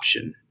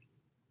adoption.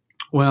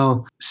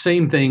 Well,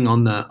 same thing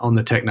on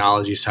the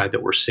technology side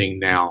that we're seeing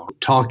now,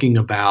 talking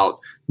about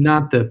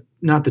not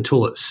the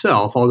tool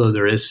itself, although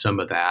there is some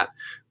of that,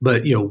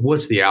 but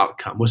what's the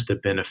outcome? What's the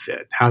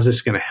benefit? How's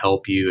this going to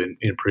help you and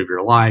improve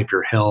your life,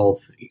 your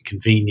health,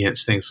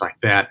 convenience, things like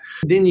that?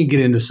 Then you get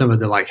into some of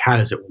the how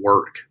does it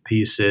work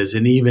pieces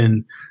and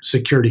even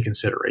security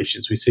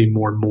considerations. We see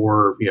more and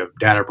more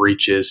data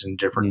breaches and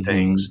different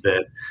things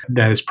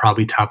that is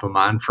probably top of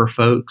mind for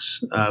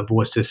folks.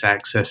 What's this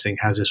accessing?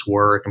 How's this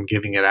work? I'm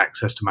giving it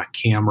access to my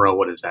camera.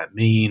 What does that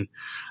mean?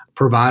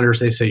 Providers,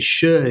 they say,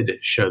 should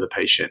show the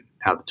patient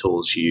how the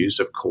tool is used,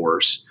 of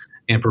course,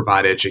 and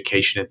provide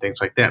education and things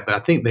like that. But I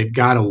think they've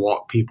got to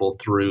walk people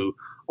through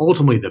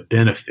ultimately the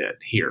benefit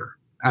here.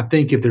 I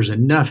think if there's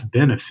enough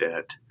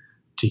benefit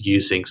to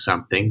using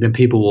something, then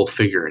people will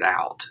figure it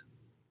out,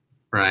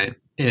 right?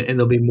 And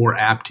they'll be more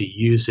apt to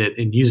use it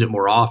and use it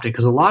more often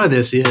because a lot of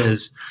this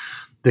is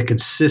the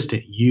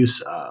consistent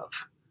use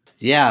of.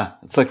 Yeah,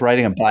 it's like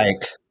riding a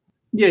bike.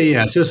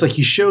 Yeah. So it's like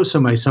you show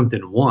somebody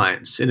something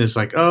once and it's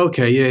like, oh,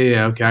 okay,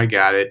 yeah, okay, I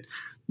got it.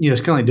 It's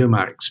kind of like doing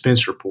my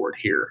expense report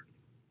here.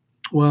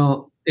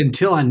 Well,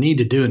 until I need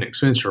to do an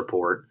expense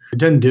report, it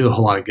doesn't do a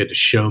whole lot of good to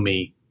show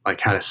me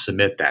how to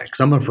submit that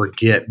because I'm going to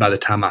forget by the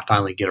time I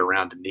finally get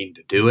around to needing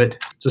to do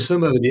it. So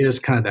some of it is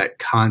kind of that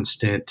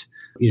constant,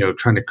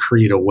 trying to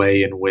create a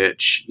way in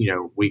which,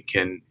 we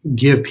can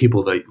give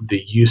people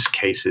the use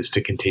cases to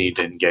continue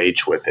to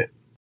engage with it.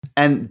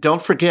 And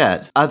don't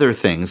forget other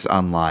things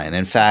online.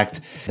 In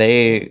fact,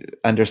 they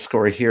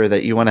underscore here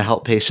that you want to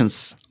help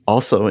patients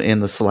also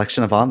in the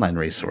selection of online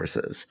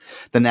resources.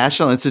 The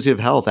National Institute of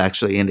Health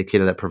actually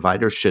indicated that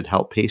providers should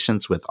help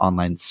patients with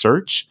online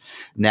search,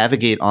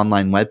 navigate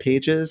online web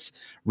pages,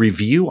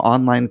 review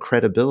online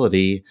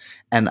credibility,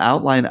 and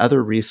outline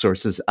other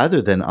resources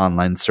other than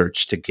online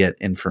search to get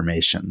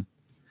information.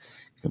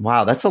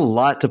 Wow, that's a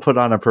lot to put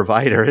on a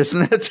provider,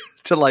 isn't it?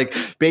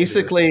 To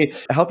basically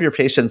help your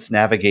patients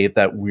navigate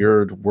that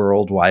weird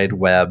World Wide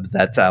Web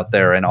that's out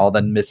there and all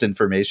the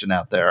misinformation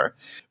out there.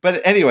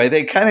 But anyway,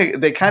 they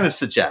kind of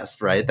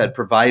suggest, right, that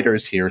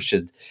providers here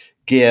should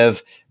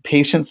give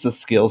patients the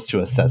skills to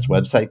assess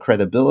website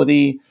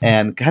credibility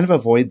and kind of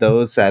avoid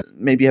those that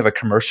maybe have a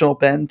commercial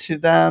bend to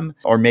them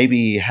or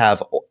maybe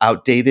have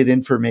outdated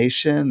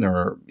information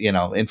or,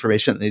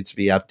 information that needs to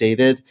be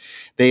updated.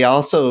 They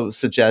also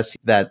suggest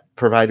that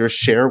providers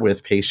share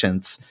with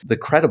patients the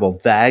credible,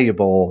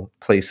 valuable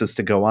places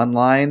to go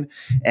online.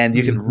 And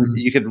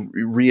you could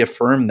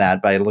reaffirm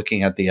that by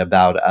looking at the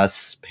About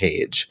Us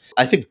page.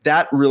 I think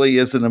that really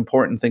is an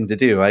important thing to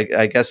do.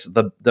 I guess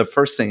the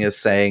first thing is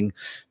saying,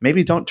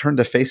 maybe don't turn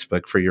to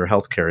Facebook for your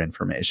healthcare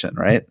information,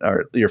 right?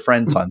 Or your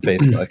friends on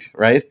Facebook,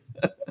 right?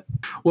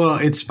 Well,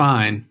 it's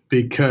fine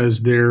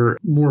because they're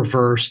more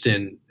versed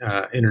in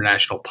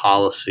international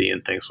policy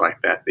and things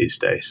like that these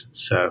days.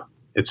 So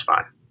it's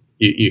fine.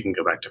 You can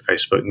go back to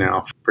Facebook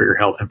now for your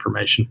health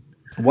information.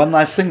 One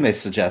last thing they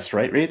suggest,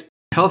 right, Reed?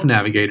 Health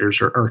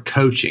navigators are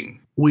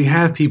coaching. We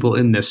have people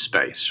in this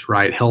space,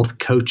 right? Health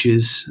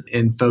coaches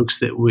and folks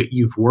that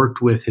you've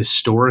worked with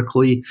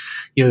historically.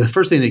 The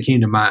first thing that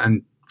came to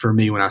mind for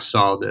me when I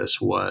saw this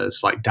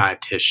was like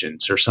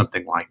dietitians or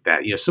something like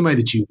that. Somebody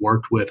that you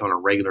worked with on a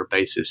regular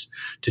basis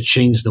to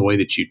change the way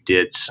that you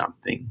did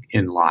something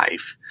in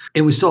life.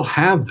 And we still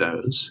have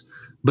those,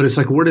 but it's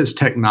like, where does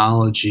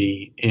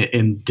technology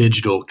and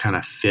digital kind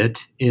of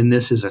fit in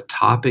this as a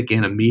topic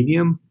and a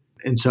medium?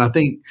 And so I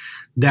think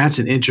that's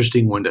an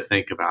interesting one to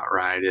think about,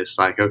 right? It's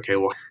like, okay,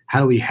 well, how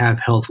do we have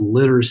health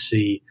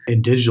literacy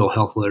and digital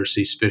health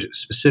literacy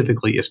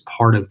specifically as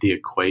part of the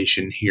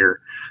equation here?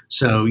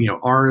 So,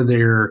 are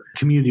there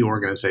community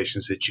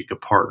organizations that you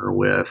could partner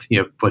with,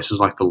 places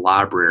like the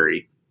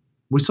library?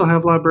 We still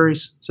have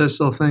libraries? Is that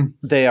still a thing?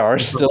 They are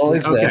still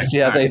exist. Okay.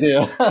 Yeah, they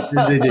do.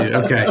 They do.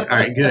 Okay. All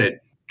right. Good.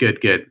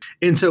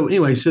 And so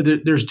anyway, so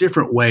there's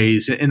different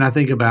ways. And I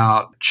think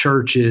about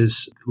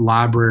churches,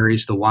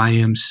 libraries, the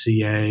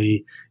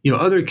YMCA,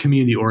 other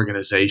community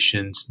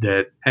organizations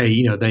that,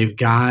 hey,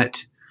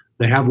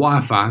 they have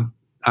Wi-Fi,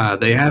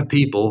 they have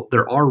people,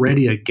 they're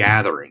already a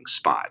gathering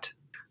spot.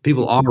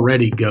 People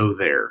already go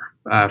there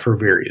for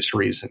various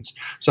reasons.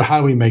 So how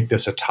do we make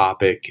this a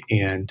topic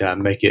and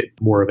make it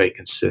more of a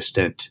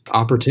consistent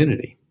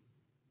opportunity?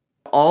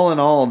 All in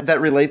all, that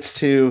relates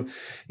to,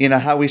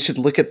 how we should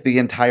look at the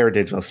entire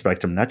digital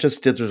spectrum, not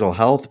just digital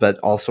health, but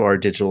also our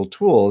digital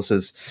tools.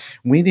 Is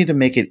we need to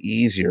make it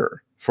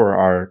easier for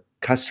our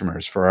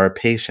customers, for our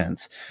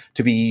patients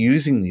to be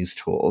using these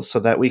tools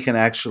so that we can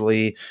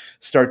actually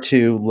start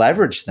to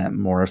leverage them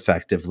more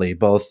effectively,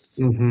 both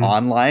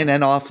online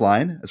and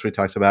offline, as we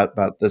talked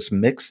about this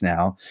mix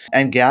now,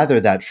 and gather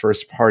that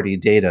first party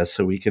data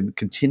so we can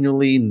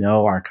continually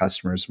know our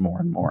customers more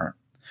and more.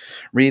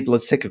 Reed,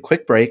 let's take a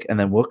quick break and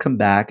then we'll come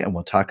back and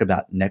we'll talk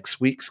about next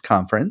week's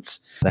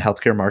conference, the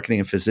Healthcare Marketing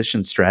and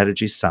Physician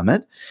Strategy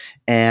Summit.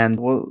 And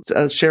we'll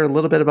share a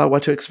little bit about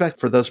what to expect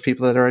for those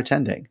people that are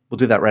attending. We'll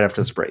do that right after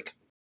this break.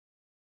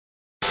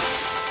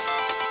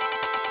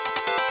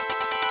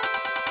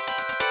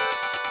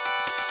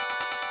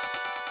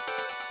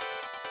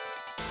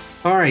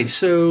 All right,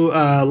 so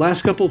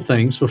last couple of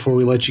things before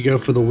we let you go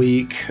for the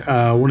week.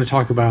 I want to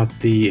talk about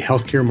the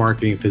Healthcare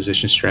Marketing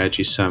Physician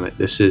Strategy Summit.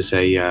 This is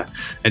an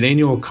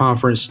annual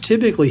conference.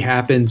 Typically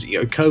happens,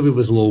 COVID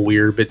was a little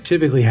weird, but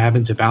typically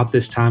happens about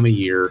this time of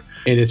year.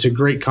 And it's a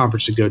great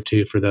conference to go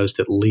to for those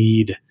that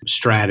lead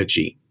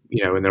strategy,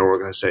 in their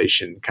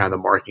organization, kind of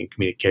the marketing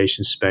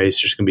communication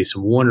space. There's going to be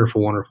some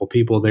wonderful, wonderful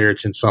people there.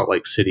 It's in Salt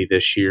Lake City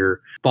this year.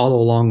 Follow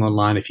along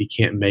online if you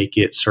can't make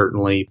it,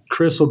 certainly.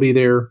 Chris will be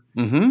there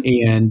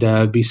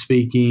and be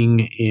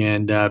speaking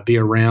and be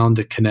around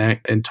to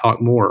connect and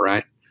talk more,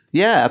 right?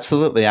 Yeah,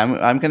 absolutely. I'm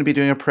going to be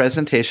doing a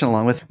presentation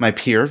along with my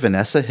peer,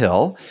 Vanessa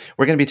Hill.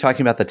 We're going to be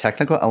talking about the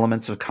technical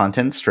elements of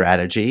content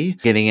strategy,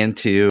 getting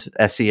into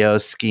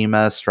SEO,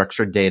 schema,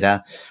 structured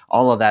data,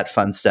 all of that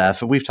fun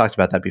stuff. And we've talked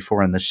about that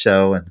before on the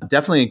show, and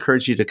definitely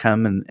encourage you to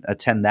come and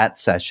attend that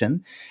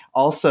session.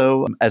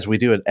 Also, as we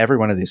do at every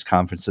one of these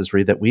conferences,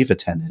 Reed, that we've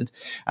attended,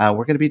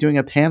 we're going to be doing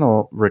a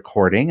panel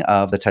recording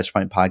of the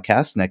Touchpoint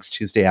podcast next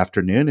Tuesday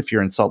afternoon. If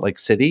you're in Salt Lake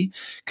City,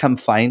 come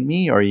find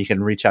me, or you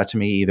can reach out to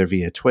me either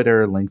via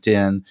Twitter,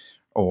 LinkedIn,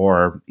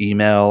 or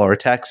email or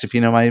text if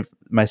you know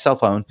my cell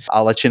phone.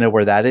 I'll let you know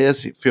where that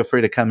is. Feel free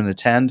to come and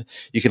attend.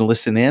 You can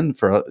listen in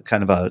for a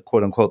kind of a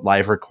quote unquote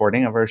live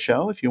recording of our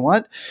show if you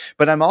want.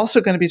 But I'm also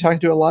going to be talking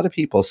to a lot of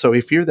people. So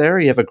if you're there,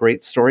 you have a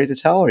great story to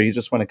tell, or you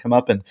just want to come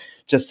up and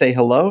just say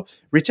hello,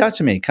 reach out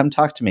to me. Come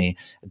talk to me.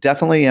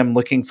 Definitely am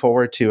looking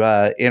forward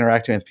to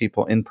interacting with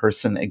people in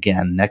person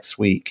again next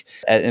week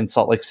in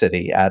Salt Lake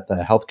City at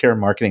the Healthcare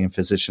Marketing and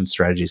Physician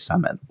Strategy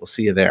Summit. We'll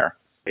see you there.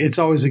 It's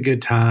always a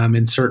good time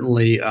and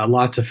certainly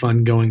lots of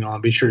fun going on.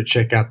 Be sure to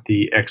check out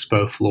the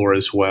expo floor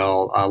as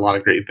well. A lot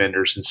of great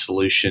vendors and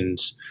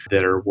solutions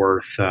that are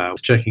worth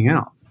checking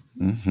out.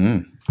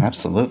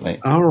 Absolutely.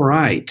 All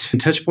right.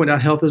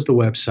 Touchpoint.health is the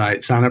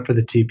website. Sign up for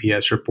the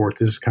TPS report.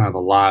 This is kind of a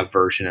live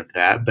version of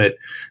that. But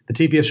the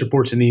TPS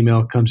report's an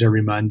email, comes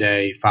every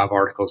Monday, 5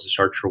 articles to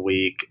start your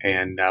week.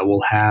 And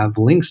we'll have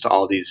links to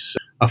all these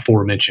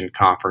aforementioned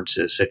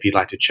conferences. So if you'd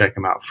like to check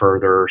them out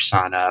further or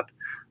sign up,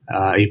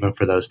 even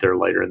for those that are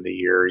later in the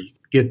year, you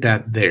get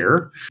that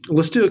there.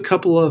 Let's do a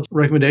couple of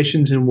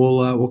recommendations and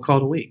we'll call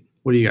it a week.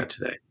 What do you got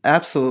today?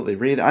 Absolutely,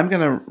 Reed. I'm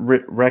going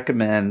to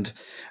recommend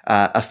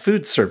a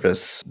food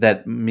service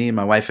that me and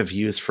my wife have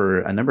used for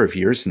a number of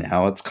years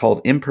now. It's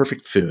called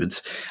Imperfect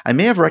Foods. I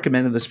may have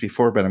recommended this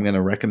before, but I'm going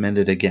to recommend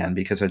it again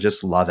because I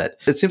just love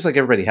it. It seems like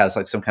everybody has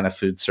like some kind of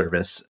food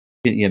service.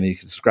 You can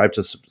subscribe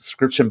to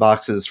subscription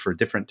boxes for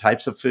different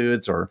types of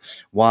foods or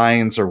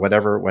wines or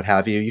whatever, what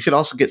have you. You could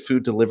also get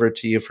food delivered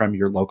to you from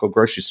your local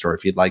grocery store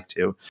if you'd like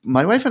to.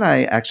 My wife and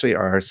I actually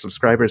are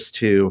subscribers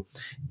to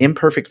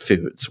Imperfect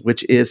Foods,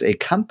 which is a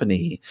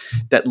company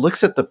that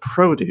looks at the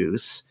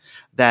produce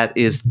that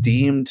is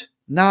deemed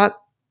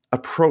not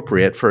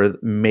appropriate for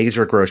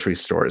major grocery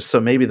stores. So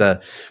maybe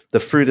the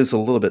fruit is a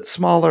little bit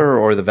smaller,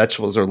 or the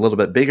vegetables are a little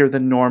bit bigger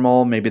than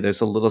normal. Maybe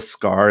there's a little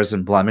scars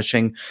and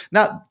blemishing,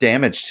 not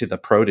damage to the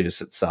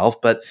produce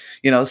itself, but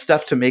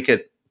stuff to make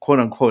it quote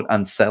unquote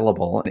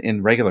unsellable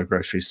in regular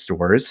grocery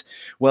stores.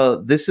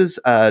 Well, this is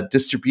a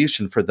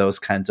distribution for those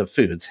kinds of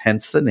foods,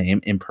 hence the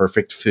name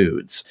Imperfect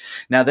Foods.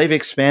 Now they've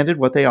expanded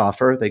what they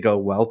offer. They go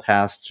well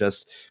past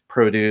just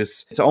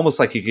produce. It's almost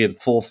like you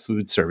get full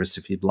food service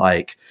if you'd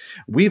like.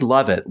 We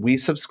love it. We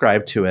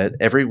subscribe to it.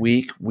 Every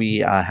week we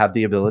have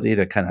the ability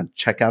to kind of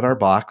check out our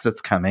box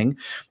that's coming.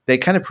 They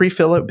kind of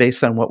pre-fill it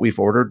based on what we've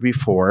ordered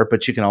before,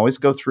 but you can always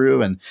go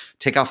through and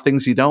take off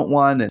things you don't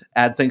want and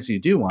add things you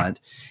do want,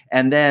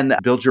 and then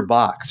build your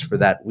box for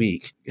that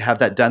week. Have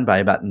that done by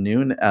about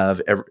noon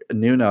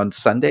on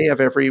Sunday of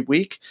every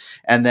week.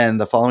 And then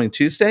the following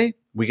Tuesday,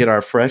 we get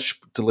our fresh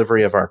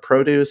delivery of our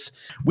produce.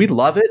 We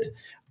love it.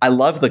 I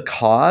love the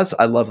cause.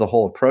 I love the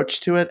whole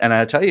approach to it. And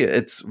I tell you,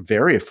 it's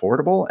very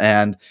affordable,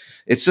 and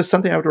it's just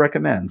something I would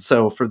recommend.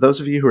 So for those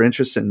of you who are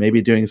interested in maybe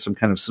doing some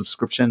kind of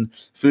subscription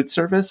food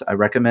service, I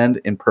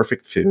recommend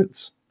Imperfect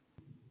Foods.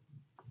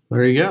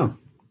 There you go.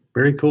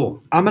 Very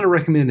cool. I'm going to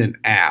recommend an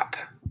app.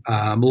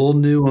 I'm a little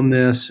new on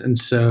this, and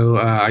so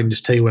I can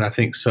just tell you what I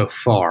think so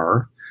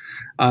far.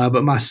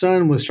 But my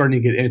son was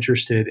starting to get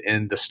interested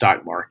in the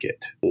stock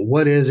market.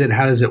 What is it?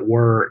 How does it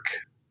work?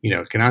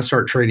 Can I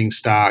start trading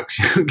stocks?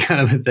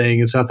 Kind of a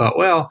thing. And so I thought,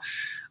 well,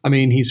 I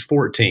mean, he's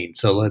 14.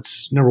 So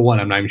number one,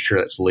 I'm not even sure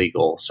that's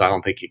legal. So I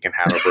don't think you can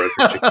have a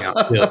brokerage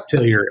account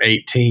till you're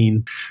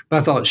 18. But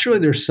I thought, surely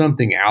there's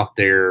something out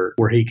there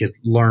where he could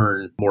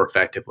learn more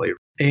effectively.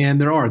 And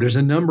there's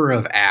a number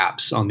of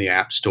apps on the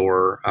App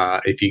Store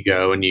if you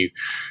go and you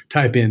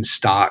type in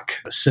stock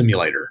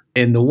simulator.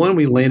 And the one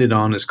we landed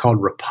on is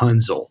called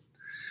Rapunzel.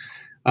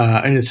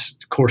 And it's,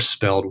 of course,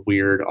 spelled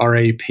weird,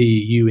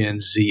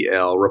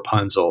 Rapunzl,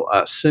 Rapunzel,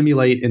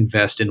 simulate,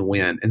 invest, and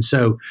win. And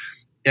so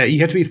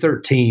you have to be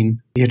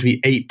 13, you have to be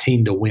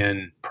 18 to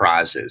win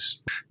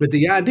prizes. But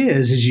the idea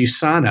is you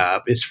sign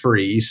up, it's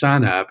free, you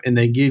sign up, and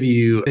they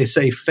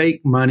say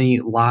fake money,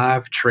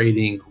 live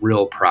trading,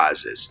 real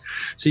prizes.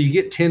 So you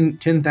get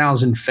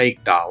 10,000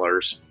 fake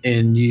dollars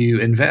and you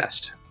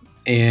invest.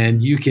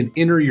 And you can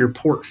enter your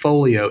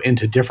portfolio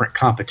into different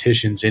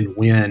competitions and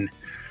win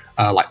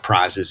like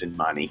prizes and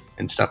money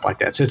and stuff like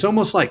that. So it's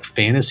almost like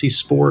fantasy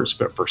sports,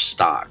 but for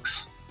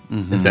stocks,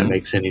 if that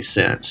makes any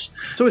sense.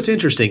 So it's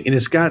interesting. And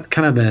it's got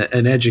kind of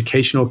an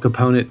educational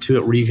component to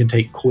it where you can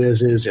take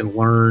quizzes and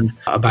learn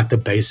about the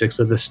basics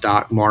of the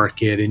stock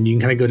market. And you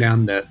can kind of go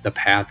down the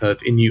path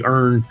of, and you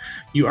earn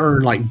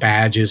like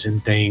badges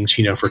and things,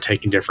 for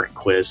taking different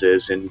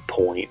quizzes and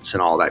points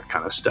and all that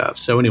kind of stuff.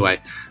 So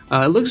anyway,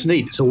 it looks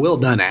neat. It's a well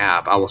done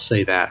app. I will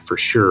say that for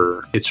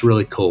sure. It's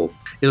really cool.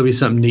 It'll be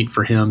something neat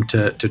for him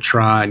to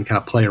try and kind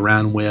of play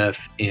around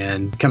with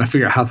and kind of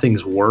figure out how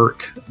things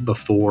work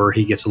before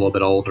he gets a little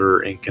bit older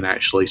and can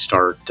actually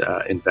start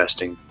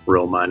investing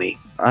real money.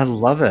 I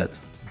love it.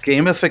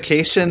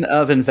 Gamification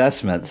of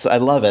investments. I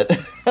love it.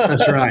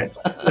 That's right.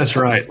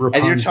 Rapunzel.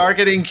 And you're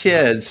targeting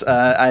kids.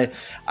 I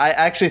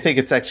actually think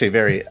it's actually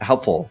very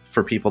helpful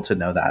for people to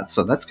know that.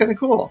 So that's kind of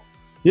cool.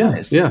 Yeah,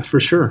 nice. Yeah, for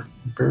sure.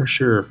 For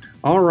sure.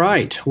 All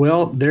right.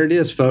 Well, there it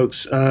is,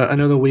 folks.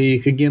 Another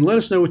week. Again, let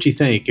us know what you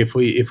think. If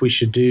we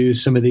should do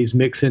some of these,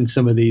 mix in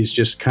some of these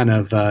just kind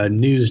of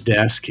news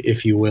desk,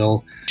 if you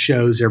will,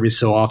 shows every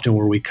so often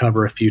where we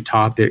cover a few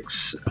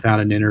topics without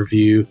an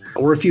interview.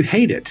 Or if you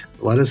hate it,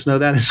 let us know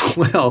that as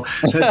well.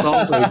 That's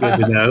also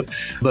good to know.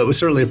 But we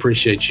certainly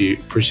appreciate you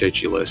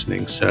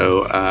listening.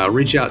 So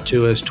reach out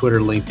to us. Twitter,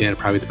 LinkedIn,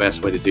 probably the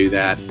best way to do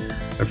that.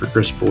 For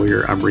Chris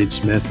Boyer, I'm Reed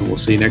Smith, and we'll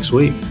see you next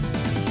week.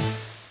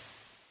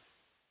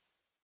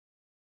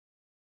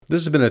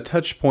 This has been a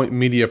Touchpoint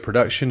Media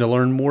production. To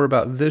learn more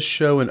about this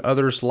show and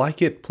others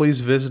like it,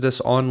 please visit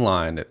us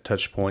online at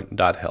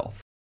touchpoint.health.